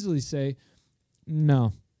can easily say,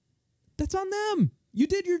 no. That's on them. You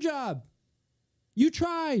did your job. You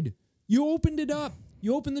tried. You opened it up.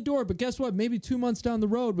 You opened the door. But guess what? Maybe 2 months down the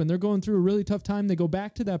road, when they're going through a really tough time, they go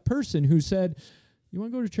back to that person who said, you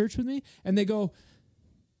want to go to church with me? And they go,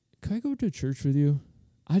 can I go to church with you?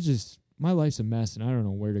 My life's a mess and I don't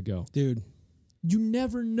know where to go. Dude. You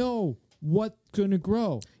never know what's going to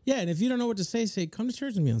grow. Yeah, and if you don't know what to say, come to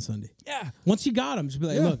church with me on Sunday. Yeah. Once you got them, just be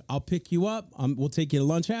like, look, I'll pick you up. We'll take you to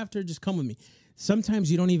lunch after. Just come with me. Sometimes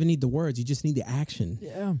you don't even need the words. You just need the action.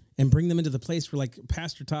 Yeah. And bring them into the place where, like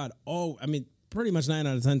Pastor Todd, pretty much 9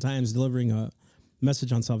 out of 10 times delivering a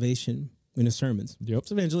message on salvation in his sermons. Yep.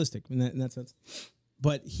 It's evangelistic in that sense.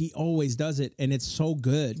 But he always does it, and it's so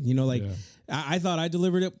good. I thought I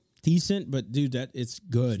delivered it decent, but dude, it's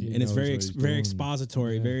good. And it's very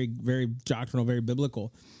expository, very, very doctrinal, very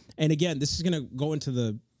biblical. And again, this is going to go into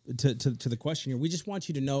to the question here. We just want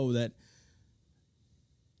you to know that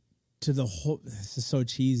to the whole, this is so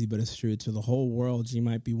cheesy, but it's true. To the whole world, you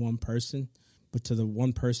might be one person, but to the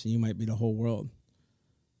one person, you might be the whole world.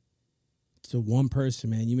 To one person,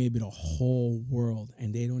 man, you may be the whole world,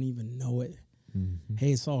 and they don't even know it. Mm-hmm.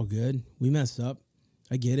 Hey, it's all good. We messed up.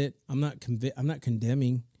 I get it. I'm not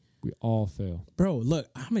condemning. We all fail. Bro, look,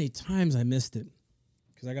 how many times I missed it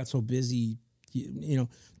because I got so busy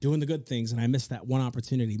doing the good things, and I missed that one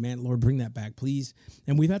opportunity. Man, Lord, bring that back, please.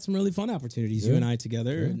 And we've had some really fun opportunities, you and I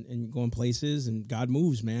together, and going places, and God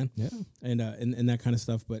moves, man. Yeah, and that kind of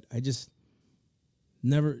stuff. But I just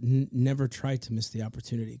never tried to miss the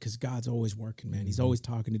opportunity, because God's always working, man. He's always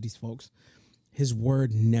talking to these folks. His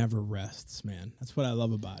word never rests, man. That's what I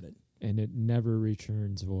love about it. And it never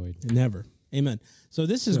returns void. Never. Amen. So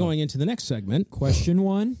this is going into the next segment. Question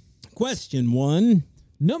 1. Question 1.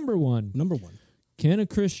 Number 1. Can a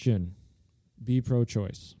Christian be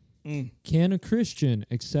pro-choice? Can a Christian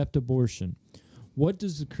accept abortion? What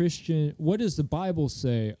does the Bible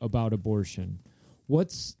say about abortion?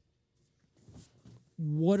 What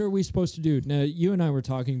are we supposed to do? Now, you and I were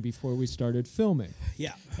talking before we started filming.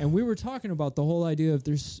 Yeah. And we were talking about the whole idea of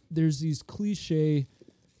there's these cliche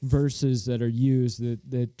verses that are used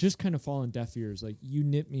that just kind of fall on deaf ears. Like, you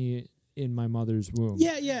knit me in my mother's womb.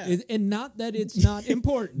 Yeah. And not that it's not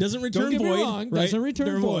important. Doesn't return Don't get void. Me wrong, right? Doesn't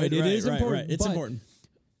return void. It is important. Right. It's important.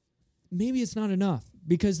 Maybe it's not enough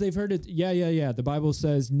because they've heard it. Yeah. The Bible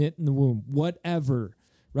says knit in the womb. Whatever.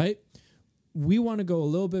 Right? We want to go a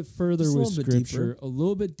little bit further with Scripture, a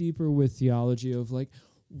little bit deeper with theology of like,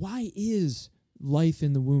 why is life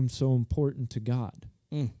in the womb so important to God?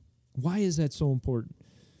 Why is that so important?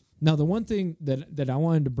 Now, the one thing that I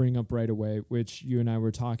wanted to bring up right away, which you and I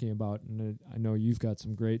were talking about, and I know you've got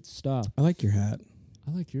some great stuff. I like your hat.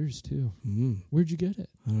 I like yours, too. Where'd you get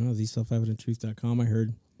it? I don't know, theselfevidenttruth.com, I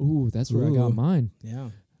heard. Ooh, that's where I got mine.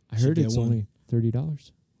 Yeah. I heard it's only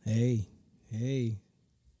 $30. Hey.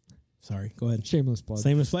 Sorry, go ahead. Shameless plug.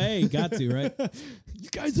 Hey, got to, right? You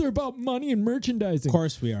guys are about money and merchandising. Of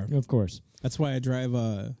course we are. Of course. That's why I drive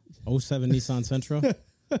a 07 Nissan Sentra.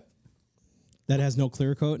 That has no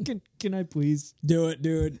clear coat. Can I please? Do it,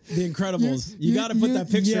 dude. The Incredibles. You got to put that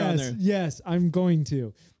picture on there. Yes, I'm going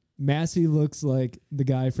to. Massey looks like the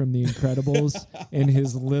guy from The Incredibles in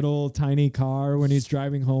his little tiny car when he's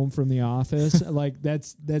driving home from the office. Like,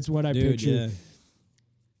 that's what I picture. Yeah.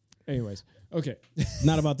 Anyways, okay.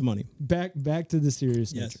 Not about the money. Back to the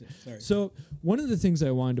serious nature. Yes, sorry. So one of the things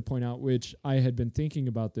I wanted to point out, which I had been thinking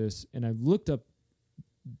about this, and I looked up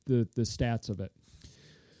the stats of it.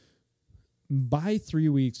 By 3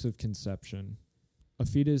 weeks of conception, a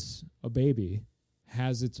fetus, a baby,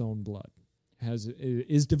 has its own blood,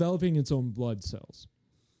 is developing its own blood cells.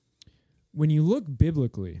 When you look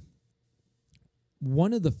biblically,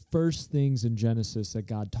 one of the first things in Genesis that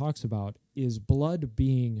God talks about is blood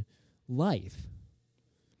being life.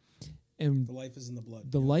 And the life is in the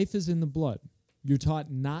blood. The life is in the blood. You're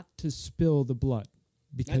taught not to spill the blood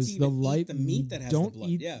because the life. The meat that has don't the blood.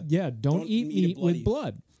 eat. Don't eat meat with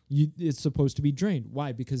blood. It's supposed to be drained.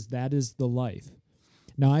 Why? Because that is the life.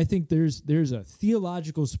 Now, I think there's a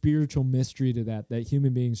theological, spiritual mystery to that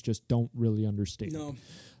human beings just don't really understand. No.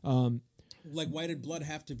 Like, why did blood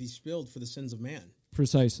have to be spilled for the sins of man?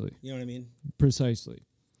 Precisely. You know what I mean? Precisely.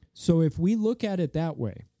 So if we look at it that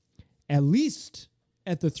way, at least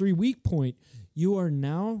at the 3 week point, you are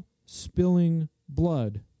now spilling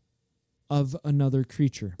blood of another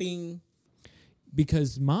creature. Bing.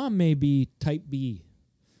 Because mom may be type B.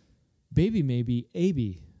 Baby may be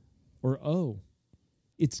AB or O.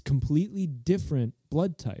 It's completely different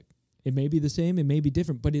blood type. It may be the same, it may be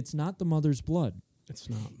different, but it's not the mother's blood. It's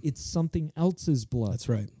not. It's something else's blood. That's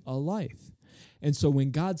right. A life. And so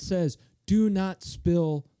when God says, do not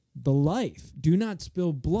spill the life, do not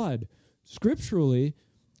spill blood, scripturally,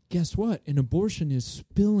 guess what? An abortion is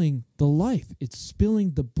spilling the life. It's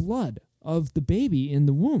spilling the blood of the baby in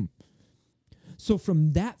the womb. So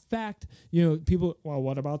from that fact, people, well,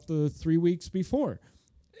 what about the 3 weeks before?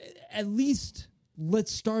 At least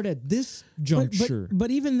let's start at this juncture. But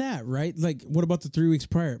even that, right? Like, what about the 3 weeks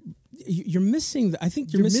prior? You're missing. I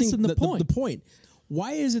think you're missing the point. The point.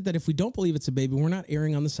 Why is it that if we don't believe it's a baby, we're not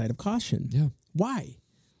erring on the side of caution? Yeah. Why?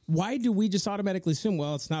 Why do we just automatically assume,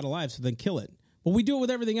 well, it's not alive, so then kill it? Well, we do it with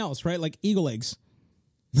everything else, right? Like eagle eggs.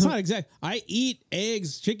 It's not exact. I eat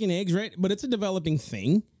eggs, chicken eggs, right? But it's a developing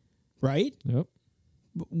thing, right? Yep.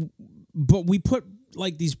 But we put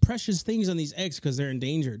like these precious things on these eggs because they're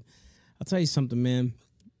endangered. I'll tell you something, man.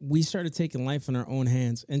 We started taking life in our own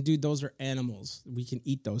hands. And, dude, those are animals. We can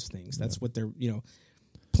eat those things. That's what they're,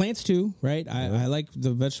 plants too, right? I like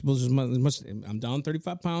the vegetables as much. I'm down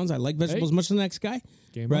 35 pounds. I like vegetables as much as the next guy,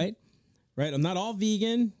 right? Right. I'm not all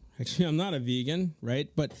vegan. Actually, I'm not a vegan, right?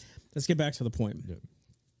 But let's get back to the point. Yeah.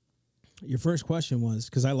 Your first question was,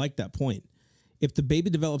 because I like that point. If the baby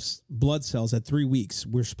develops blood cells at 3 weeks,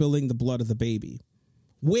 we're spilling the blood of the baby,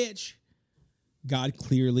 which God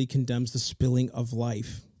clearly condemns the spilling of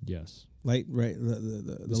life. Yes. Right.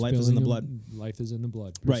 The life is in the blood. Life is in the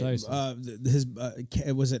blood. Precisely.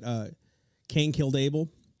 Right. Cain killed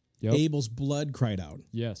Abel. Yep. Abel's blood cried out.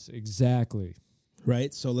 Yes, exactly.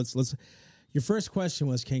 Right? So let's your first question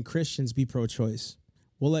was, can Christians be pro-choice?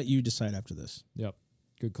 We'll let you decide after this. Yep.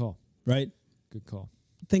 Good call. Right? Good call.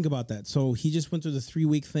 Think about that. So he just went through the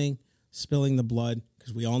 3-week thing, spilling the blood,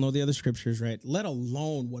 because we all know the other scriptures, right? Let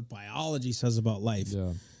alone what biology says about life.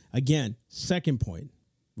 Yeah. Again, second point.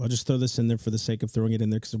 I'll just throw this in there for the sake of throwing it in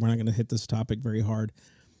there because we're not going to hit this topic very hard.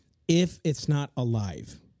 If it's not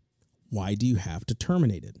alive, why do you have to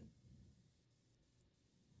terminate it?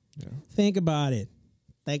 Yeah. Think about it.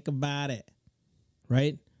 Think about it.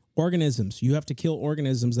 Right? Organisms. You have to kill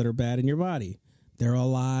organisms that are bad in your body. They're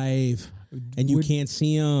alive, and you can't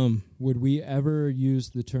see them. Would we ever use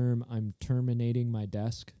the term, I'm terminating my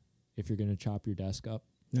desk, if you're going to chop your desk up?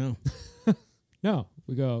 No. No.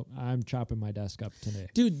 We go, I'm chopping my desk up today.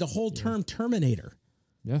 Dude, the whole term Terminator.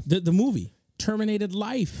 Yeah. The movie terminated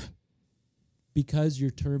life. Because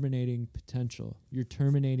you're terminating potential. You're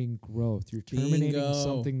terminating growth. You're terminating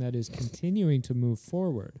something that is continuing to move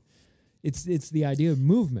forward. It's the idea of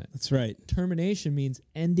movement. That's right. Termination means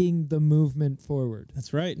ending the movement forward.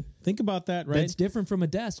 That's right. Think about that, right? That's different from a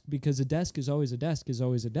desk, because a desk is always a desk is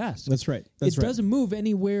always a desk. That's right. It doesn't move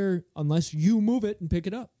anywhere unless you move it and pick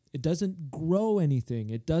it up. It doesn't grow anything.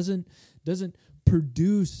 It doesn't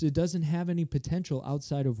produce. It doesn't have any potential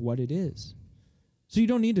outside of what it is. So you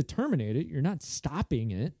don't need to terminate it. You're not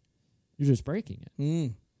stopping it. You're just breaking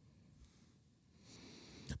it.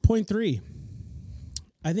 Point 3.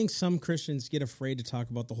 I think some Christians get afraid to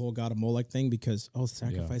talk about the whole God of Molech thing because,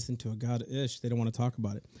 sacrificing to a god ish, they don't want to talk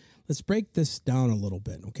about it. Let's break this down a little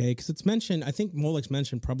bit, okay? Because it's mentioned, I think Molech's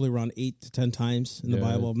mentioned probably around 8 to 10 times in the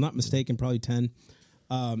Bible. I'm not mistaken, probably 10.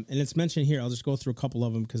 And it's mentioned here. I'll just go through a couple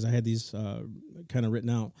of them because I had these kind of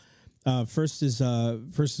written out. First is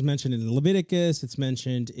mentioned in Leviticus. It's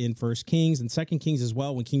mentioned in 1 Kings and 2 Kings as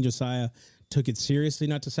well, when King Josiah took it seriously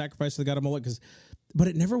not to sacrifice to the god of Molech. But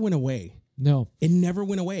it never went away. No. It never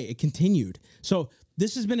went away. It continued. So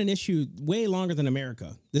this has been an issue way longer than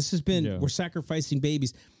America. This has been, we're sacrificing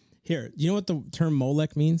babies. Here, you know what the term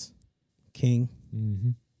Molech means? King.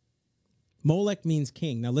 Mm-hmm. Molech means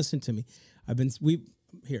king. Now listen to me.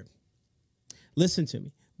 Listen to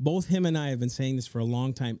me. Both him and I have been saying this for a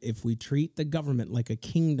long time. If we treat the government like a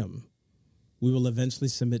kingdom, we will eventually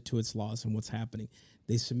submit to its laws and what's happening.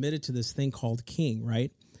 They submitted to this thing called king,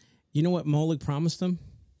 right? You know what Molech promised them?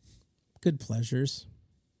 Good pleasures.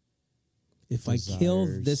 If I kill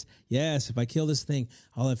this thing,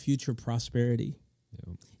 I'll have future prosperity.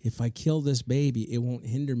 Yep. If I kill this baby, it won't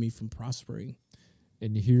hinder me from prospering.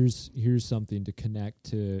 And here's something to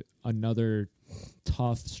connect to another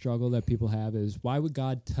tough struggle that people have is, why would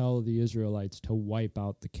God tell the Israelites to wipe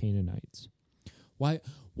out the Canaanites? Why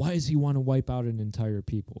does he want to wipe out an entire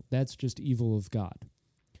people? That's just evil of God.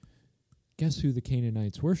 Guess who the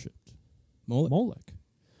Canaanites worshipped? Molech.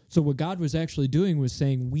 So what God was actually doing was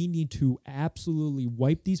saying, we need to absolutely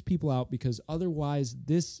wipe these people out, because otherwise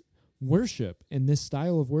this worship and this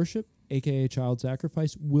style of worship, aka child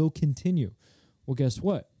sacrifice, will continue. Well, guess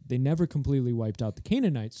what? They never completely wiped out the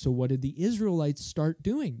Canaanites. So what did the Israelites start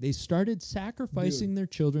doing? They started sacrificing their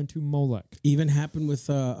children to Molech. Even happened with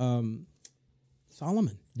Solomon.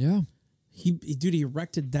 Yeah. He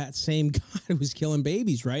erected that same God who was killing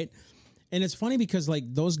babies, right? And it's funny because like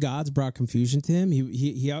those gods brought confusion to him.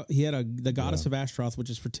 He had the goddess of Ashtaroth, which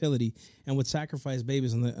is fertility, and would sacrifice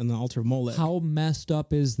babies on the altar of Molech. How messed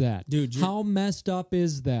up is that, dude? How messed up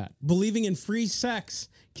is that? Believing in free sex,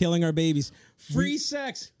 killing our babies. Free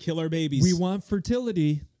sex, kill our babies. We want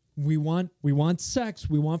fertility. We want sex.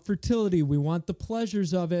 We want fertility. We want the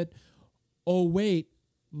pleasures of it. Oh wait.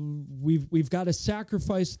 We've got to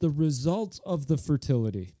sacrifice the results of the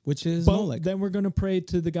fertility, which is Molech. Then we're going to pray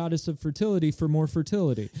to the goddess of fertility for more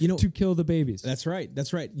fertility, to kill the babies. That's right.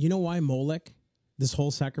 You know why Molech, this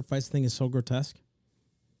whole sacrifice thing, is so grotesque?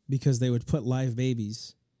 Because they would put live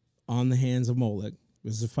babies on the hands of Molech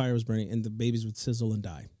as the fire was burning, and the babies would sizzle and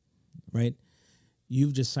die, right?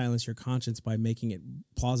 You've just silenced your conscience by making it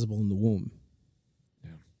plausible in the womb.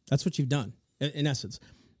 Yeah. That's what you've done, in essence.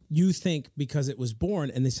 You think because it was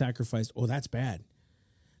born and they sacrificed, that's bad.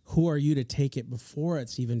 Who are you to take it before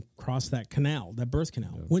it's even crossed that canal, that birth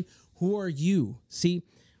canal? Yeah. Who are you? See,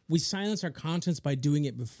 we silence our conscience by doing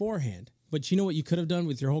it beforehand. But you know what you could have done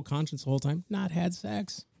with your whole conscience the whole time? Not had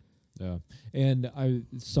sex. Yeah. And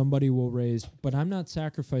somebody will raise, but I'm not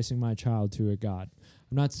sacrificing my child to a god.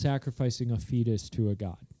 I'm not sacrificing a fetus to a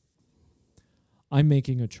god. I'm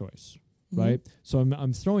making a choice. Right? So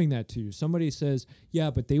I'm throwing that to you. Somebody says,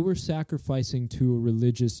 yeah, but they were sacrificing to a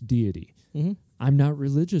religious deity. Mm-hmm. I'm not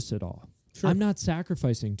religious at all. Sure. I'm not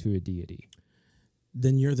sacrificing to a deity.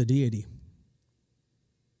 Then you're the deity.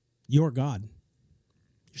 You're God.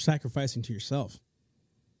 You're sacrificing to yourself.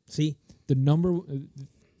 See? Go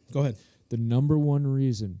ahead. The number one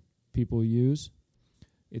reason people use,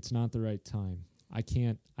 it's not the right time. I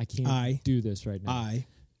can't do this right now.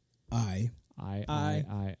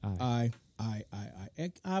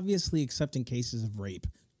 Obviously, except in cases of rape.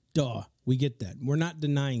 Duh. We get that. We're not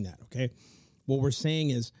denying that, okay? What we're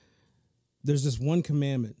saying is there's this one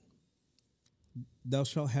commandment. Thou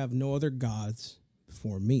shalt have no other gods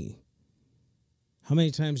before me. How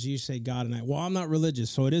many times do you say God and I? Well, I'm not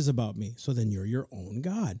religious, so it is about me. So then you're your own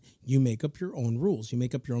God. You make up your own rules. You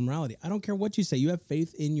make up your own morality. I don't care what you say. You have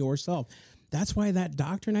faith in yourself. That's why that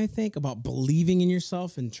doctrine, I think, about believing in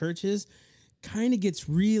yourself in churches kind of gets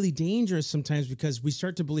really dangerous sometimes, because we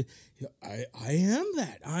start to believe, I am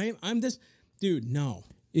that. I'm this. Dude, no.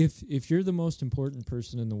 If you're the most important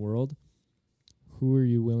person in the world, who are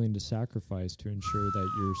you willing to sacrifice to ensure that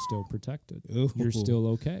you're still protected? Ooh. You're still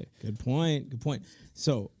okay. Good point.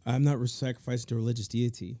 So I'm not sacrificing to a religious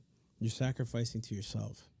deity. You're sacrificing to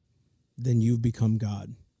yourself. Then you've become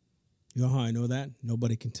God. You know how I know that?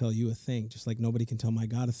 Nobody can tell you a thing, just like nobody can tell my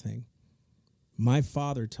God a thing. My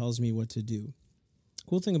Father tells me what to do.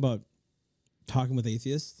 Cool thing about talking with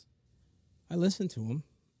atheists, I listen to them.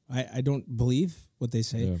 I don't believe what they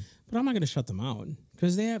say, but I'm not going to shut them out,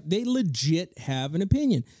 because they legit have an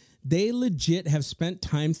opinion. They legit have spent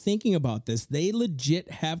time thinking about this. They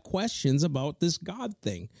legit have questions about this God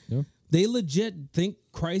thing. Yeah. They legit think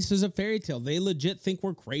Christ is a fairy tale. They legit think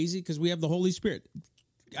we're crazy because we have the Holy Spirit.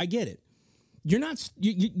 I get it. You're not.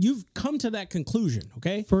 You've come to that conclusion,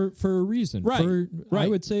 okay? For a reason, right? I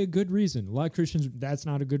would say a good reason. A lot of Christians, that's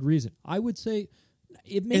not a good reason. I would say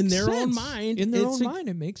it makes sense. In their own mind. In their own mind,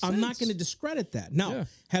 it makes sense. I'm not going to discredit that. Now,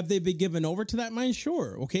 have they been given over to that mind?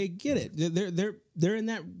 Sure. Okay, get it. They're in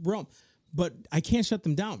that realm, but I can't shut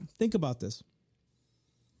them down. Think about this.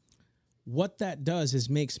 What that does is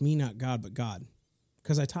makes me not God, but God,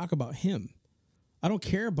 because I talk about Him. I don't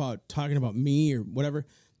care about talking about me or whatever.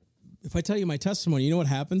 If I tell you my testimony, you know what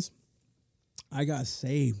happens? I got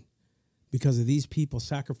saved because of these people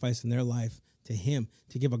sacrificing their life to Him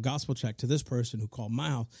to give a gospel check to this person who called my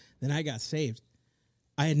house. Then I got saved.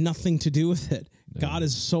 I had nothing to do with it. No. God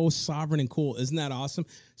is so sovereign and cool. Isn't that awesome?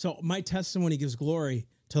 So my testimony gives glory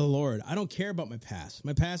to the Lord. I don't care about my past.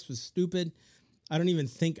 My past was stupid. I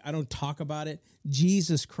don't talk about it.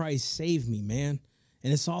 Jesus Christ saved me, man.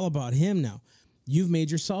 And it's all about Him now. You've made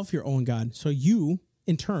yourself your own God. So you,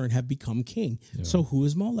 in turn, have become king. Yeah. So who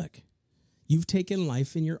is Molech? You've taken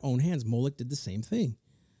life in your own hands. Molech did the same thing.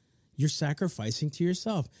 You're sacrificing to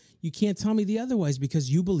yourself. You can't tell me the otherwise, because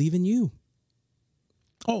you believe in you.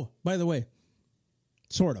 Oh, by the way,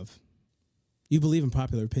 sort of. You believe in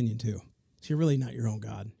popular opinion too. So you're really not your own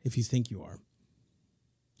God if you think you are.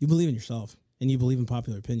 You believe in yourself, and you believe in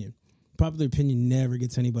popular opinion. Popular opinion never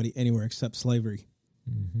gets anybody anywhere except slavery.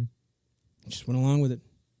 Mm-hmm. Just went along with it.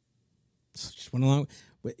 Just went along.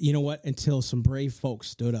 You know what? Until some brave folks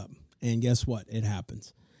stood up. And guess what? It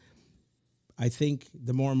happens. I think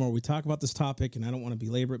the more and more we talk about this topic, and I don't want to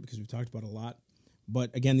belabor it because we've talked about it a lot,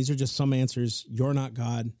 but again, these are just some answers. You're not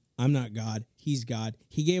God. I'm not God. He's God.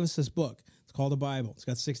 He gave us this book. It's called the Bible. It's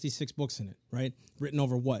got 66 books in it, right? Written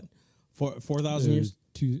over what? 4,000 years?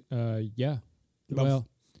 Yeah. Well,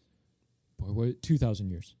 2,000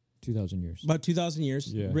 years. 2,000 years. About 2,000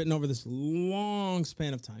 years. Yeah. Written over this long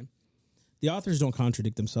span of time. The authors don't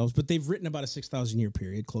contradict themselves, but they've written about a 6,000 year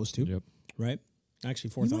period, close to, right?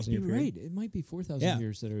 Actually, 4,000 year period. Right. It might be 4,000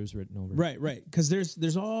 years that it was written over. Right. Because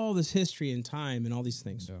there's all this history and time and all these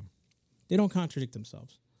things. Yeah. They don't contradict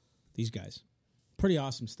themselves, these guys. Pretty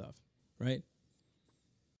awesome stuff, right?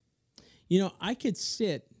 You know, I could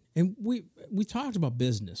sit, and we talked about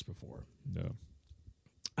business before. Yeah.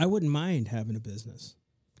 I wouldn't mind having a business.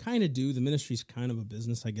 Kind of do. The ministry's kind of a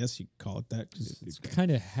business, I guess you call it that. It kind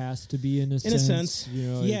of has to be in a sense. In a sense, you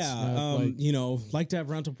know, yeah. Like to have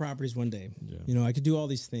rental properties one day. Yeah. You know, I could do all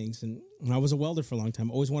these things. And I was a welder for a long time.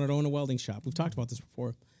 Always wanted to own a welding shop. We've talked about this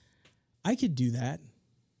before. I could do that.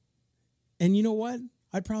 And you know what?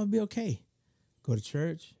 I'd probably be okay. Go to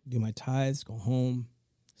church, do my tithes, go home,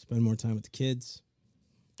 spend more time with the kids,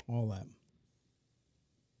 all that.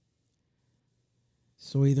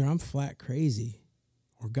 So either I'm flat crazy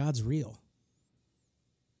or God's real.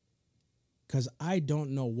 Because I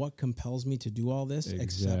don't know what compels me to do all this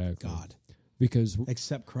except God.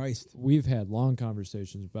 Except Christ. We've had long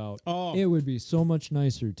conversations about it would be so much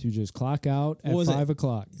nicer to just clock out at 5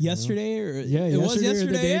 o'clock. Yesterday? Or it was yesterday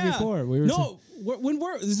or the day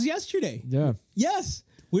before. This is yesterday. Yeah. Yes.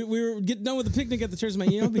 We were getting done with the picnic at the church.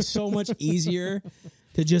 Man, it'd be so much easier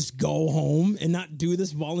to just go home and not do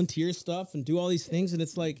this volunteer stuff and do all these things. And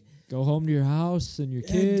it's like, Go home to your house and your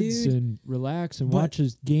kids and relax and watch a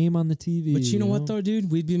game on the TV. But you know what, though, dude?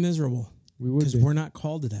 We'd be miserable. We would, because we're not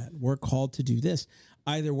called to that. We're called to do this.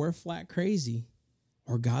 Either we're flat crazy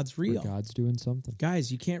or God's real. Or God's doing something.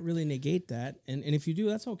 Guys, you can't really negate that. And if you do,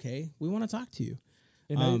 that's okay. We want to talk to you.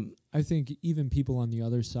 And I think even people on the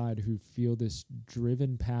other side who feel this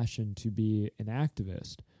driven passion to be an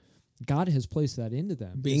activist, God has placed that into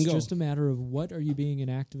them. Bingo. It's just a matter of what are you being an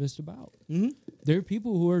activist about? Mm-hmm. There are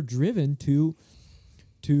people who are driven to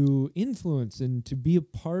influence and to be a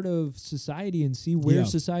part of society and see where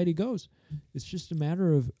society goes. It's just a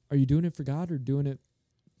matter of, are you doing it for God or doing it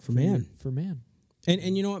for man? For man.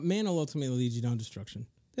 And you know what? Man will ultimately lead you down destruction.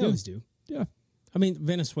 They always do. Yeah. I mean,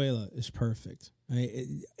 Venezuela is perfect.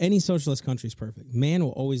 Any socialist country is perfect. Man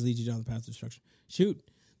will always lead you down the path of destruction. Shoot,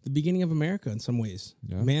 the beginning of America in some ways.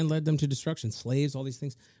 Yeah. Man led them to destruction. Slaves, all these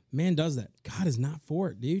things. Man does that. God is not for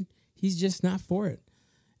it, dude. He's just not for it.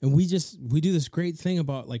 And we do this great thing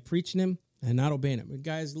about like preaching him and not obeying him. But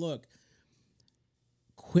guys, look,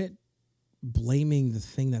 quit blaming the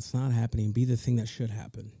thing that's not happening and be the thing that should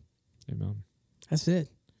happen. Amen. That's it.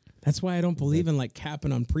 That's why I don't believe in like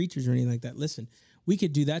capping on preachers or anything like that. Listen, we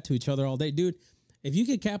could do that to each other all day. Dude, if you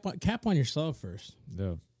could cap on yourself first.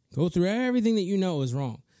 Yeah. Go through everything that you know is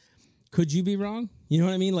wrong. Could you be wrong? You know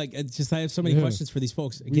what I mean? Like, it's just, I have so many questions for these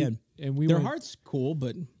folks. Again, their heart's cool,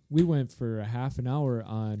 but... We went for a half an hour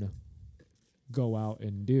on go out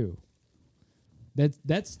and do.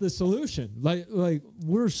 That's the solution. Like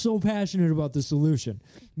we're so passionate about the solution.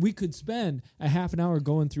 We could spend a half an hour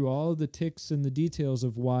going through all of the ticks and the details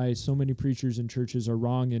of why so many preachers and churches are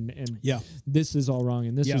wrong and this is all wrong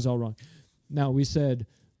and this is all wrong. Now we said,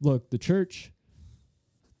 look, the church,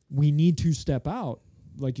 we need to step out.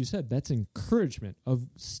 Like you said, that's encouragement of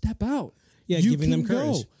step out. Yeah, you giving them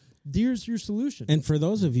courage. There's your solution. And for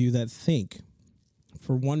those of you that think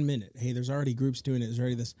for 1 minute, hey, there's already groups doing it, there's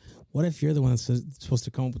already this. What if you're the one that's supposed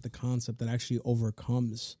to come up with the concept that actually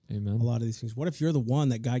overcomes a lot of these things? What if you're the one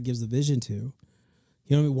that God gives the vision to? You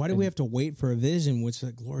know what I mean? Why do we have to wait for a vision? Which is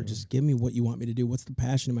like, Lord, just give me what you want me to do. What's the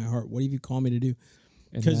passion in my heart? What have you called me to do?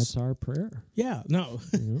 And that's our prayer. Yeah, no.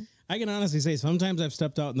 I can honestly say sometimes I've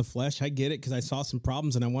stepped out in the flesh. I get it because I saw some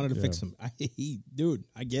problems and I wanted to fix them. Dude,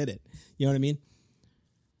 I get it. You know what I mean?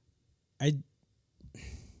 I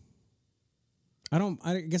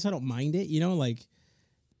guess I don't mind it, you know, like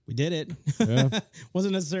we did it. Yeah.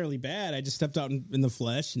 Wasn't necessarily bad. I just stepped out in the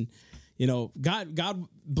flesh and, you know, God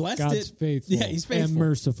blessed God's it. Faithful. Yeah, he's faithful. And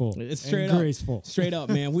merciful. It's straight and graceful. Up. Straight up,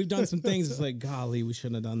 man. We've done some things. It's like, golly, we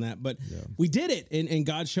shouldn't have done that. But we did it and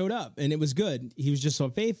God showed up and it was good. He was just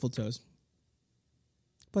so faithful to us.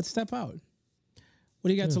 But step out. What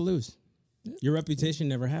do you got to lose? Your reputation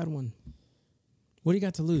never had one. What do you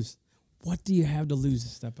got to lose? What do you have to lose to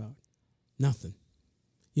step out? Nothing.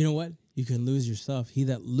 You know what? You can lose yourself. He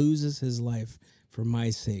that loses his life for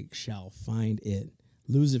my sake shall find it.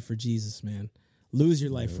 Lose it for Jesus, man. Lose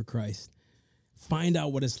your life for Christ. Find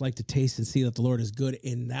out what it's like to taste and see that the Lord is good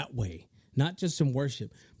in that way. Not just in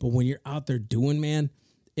worship, but when you're out there doing, man,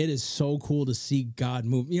 it is so cool to see God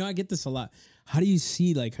move. You know, I get this a lot. How do you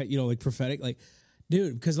see, like, you know, like prophetic, like,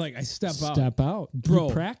 dude, because like I step out, bro.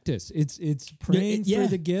 You practice. It's praying for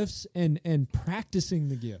the gifts and practicing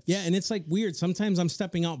the gifts. Yeah, and it's like weird. Sometimes I'm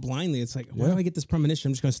stepping out blindly. It's like, why do I get this premonition?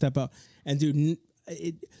 I'm just going to step out. And dude,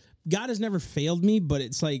 God has never failed me, but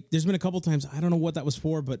it's like there's been a couple times I don't know what that was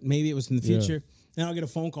for, but maybe it was in the future. And I'll get a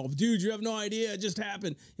phone call, dude, you have no idea. It just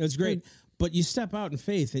happened. You know, it's great. But you step out in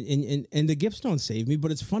faith, and the gifts don't save me, but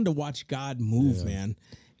it's fun to watch God move, man.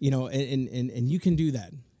 You know, and you can do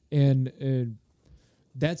that. And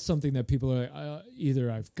that's something that people are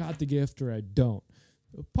either I've got the gift or I don't.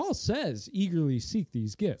 Paul says eagerly seek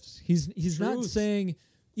these gifts. He's not saying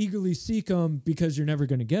eagerly seek them because you're never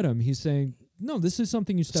going to get them. He's saying, no, this is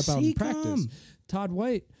something you step out and practice. Todd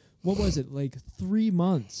White, what was it, like 3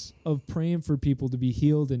 months of praying for people to be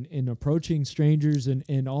healed and approaching strangers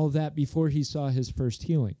and all of that before he saw his first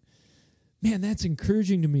healing. Man, that's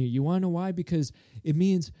encouraging to me. You want to know why? Because it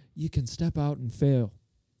means you can step out and fail.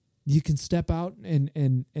 You can step out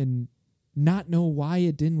and not know why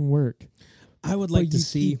it didn't work. I would like to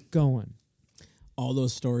see keep going. All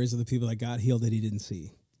those stories of the people that got healed that he didn't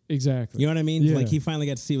see. Exactly. You know what I mean? Yeah. Like he finally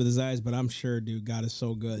got to see with his eyes, but I'm sure, dude, God is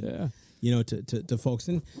so good. Yeah. You know, to folks.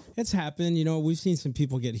 And it's happened. You know, we've seen some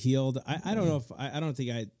people get healed. I don't know if I don't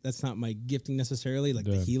think that's not my gifting necessarily, like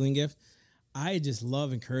the healing gift. I just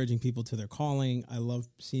love encouraging people to their calling. I love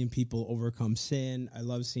seeing people overcome sin. I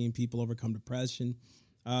love seeing people overcome depression.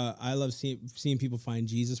 I love seeing people find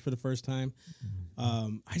Jesus for the first time.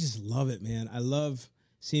 I just love it, man. I love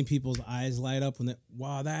seeing people's eyes light up when that,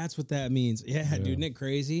 wow, that's what that means. Yeah, dude, isn't it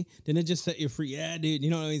crazy? Didn't it just set you free? Yeah, dude.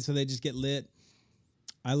 You know what I mean? So they just get lit.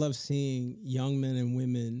 I love seeing young men and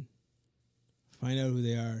women find out who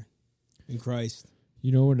they are in Christ.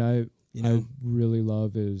 You know what I really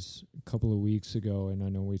love is a couple of weeks ago, and I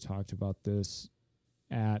know we talked about this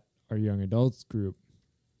at our young adults group,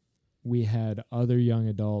 we had other young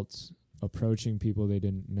adults approaching people they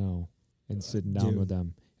didn't know and sitting down with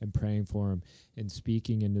them and praying for them and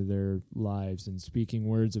speaking into their lives and speaking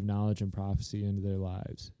words of knowledge and prophecy into their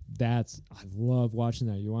lives. I love watching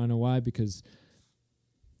that. You want to know why? Because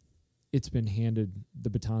it's been handed, the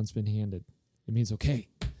baton's been handed. It means, okay,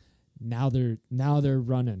 now they're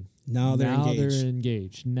running. Now they're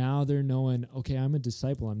engaged. Now they're knowing, okay, I'm a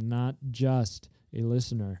disciple. I'm not just a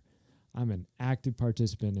listener. I'm an active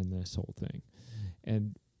participant in this whole thing.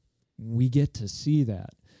 And we get to see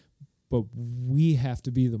that. But we have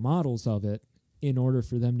to be the models of it in order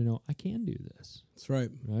for them to know, I can do this. That's right.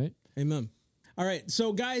 Right? Amen. All right.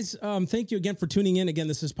 So, guys, thank you again for tuning in. Again,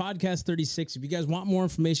 this is Podcast 36. If you guys want more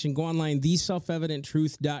information, go online,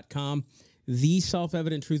 theselfevidenttruth.com,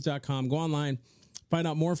 theselfevidenttruth.com. Go online, find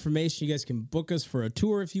out more information. You guys can book us for a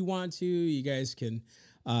tour if you want to. You guys can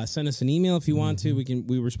send us an email if you want to.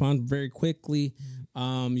 We respond very quickly.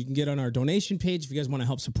 You can get on our donation page if you guys want to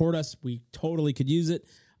help support us. We totally could use it.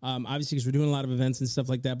 Obviously, because we're doing a lot of events and stuff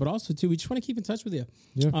like that, but also, too, we just want to keep in touch with you.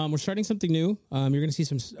 Yeah. We're starting something new. You're going to see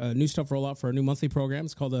some new stuff roll out for our new monthly program.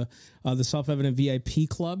 It's called the Self-Evident VIP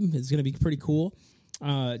Club. It's going to be pretty cool.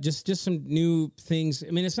 Just some new things. I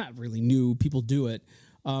mean, it's not really new. People do it.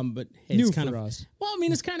 But hey, new it's kind for of us. Well, I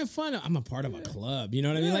mean, it's kind of fun. I'm a part of a club. You know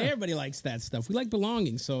what I mean? Like, everybody likes that stuff. We like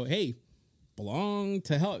belonging. So, hey, belong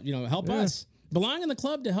to help us. Belong in the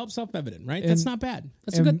club to help Self-Evident, right? That's not bad.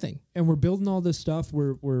 That's a good thing. And we're building all this stuff.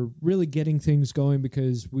 We're really getting things going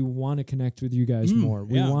because we want to connect with you guys more.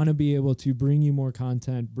 We want to be able to bring you more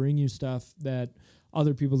content, bring you stuff that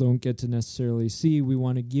other people don't get to necessarily see. We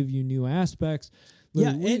want to give you new aspects.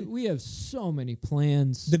 We have so many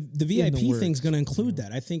plans. The VIP thing's going to include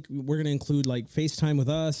that. I think we're going to include like FaceTime with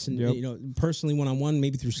us and personally one-on-one,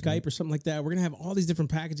 maybe through Skype or something like that. We're going to have all these different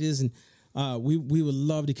packages, and we would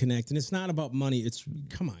love to connect. And it's not about money. It's,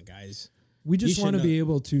 come on, guys. We just want to be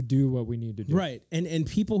able to do what we need to do. Right. And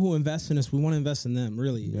people who invest in us, we want to invest in them,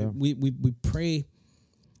 really. Yeah. We pray.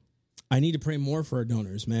 I need to pray more for our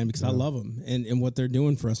donors, man, because I love them and what they're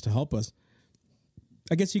doing for us to help us.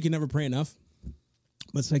 I guess you can never pray enough.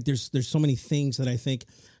 But it's like there's so many things that I think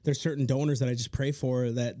there's certain donors that I just pray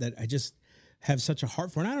for that I just have such a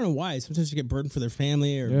heart for. And I don't know why. Sometimes you get burdened for their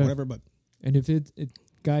family or whatever. But and if it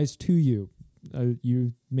guys, to you,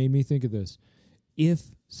 you made me think of this. If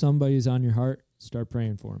somebody's on your heart, start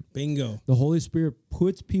praying for them. Bingo. The Holy Spirit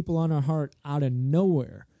puts people on our heart out of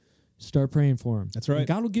nowhere. Start praying for them. That's right. And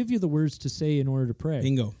God will give you the words to say in order to pray.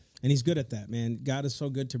 Bingo. And he's good at that, man. God is so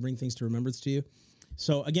good to bring things to remembrance to you.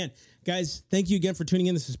 So, again, guys, thank you again for tuning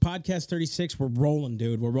in. This is Podcast 36. We're rolling,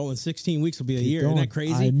 dude. We're rolling. 16 weeks will be a year. Going. Isn't that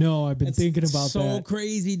crazy? I know. I've been thinking about that. So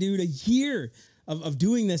crazy, dude. A year of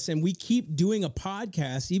doing this, and we keep doing a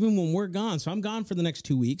podcast even when we're gone. So I'm gone for the next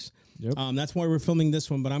 2 weeks. Yep. That's why we're filming this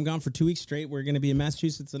one, but I'm gone for 2 weeks straight. We're going to be in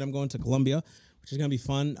Massachusetts, and I'm going to Columbia, which is going to be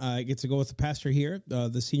fun. I get to go with the pastor here,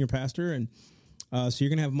 the senior pastor, and so you're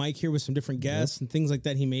going to have Mike here with some different guests and things like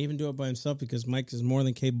that. He may even do it by himself because Mike is more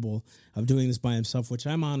than capable of doing this by himself, which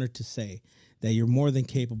I'm honored to say that you're more than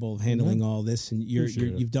capable of handling all this. And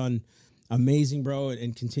you've done amazing, bro,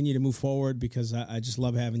 and continue to move forward because I just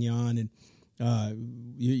love having you on. And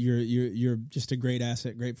you're just a great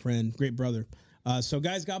asset, great friend, great brother. So,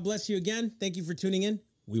 guys, God bless you again. Thank you for tuning in.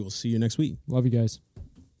 We will see you next week. Love you guys.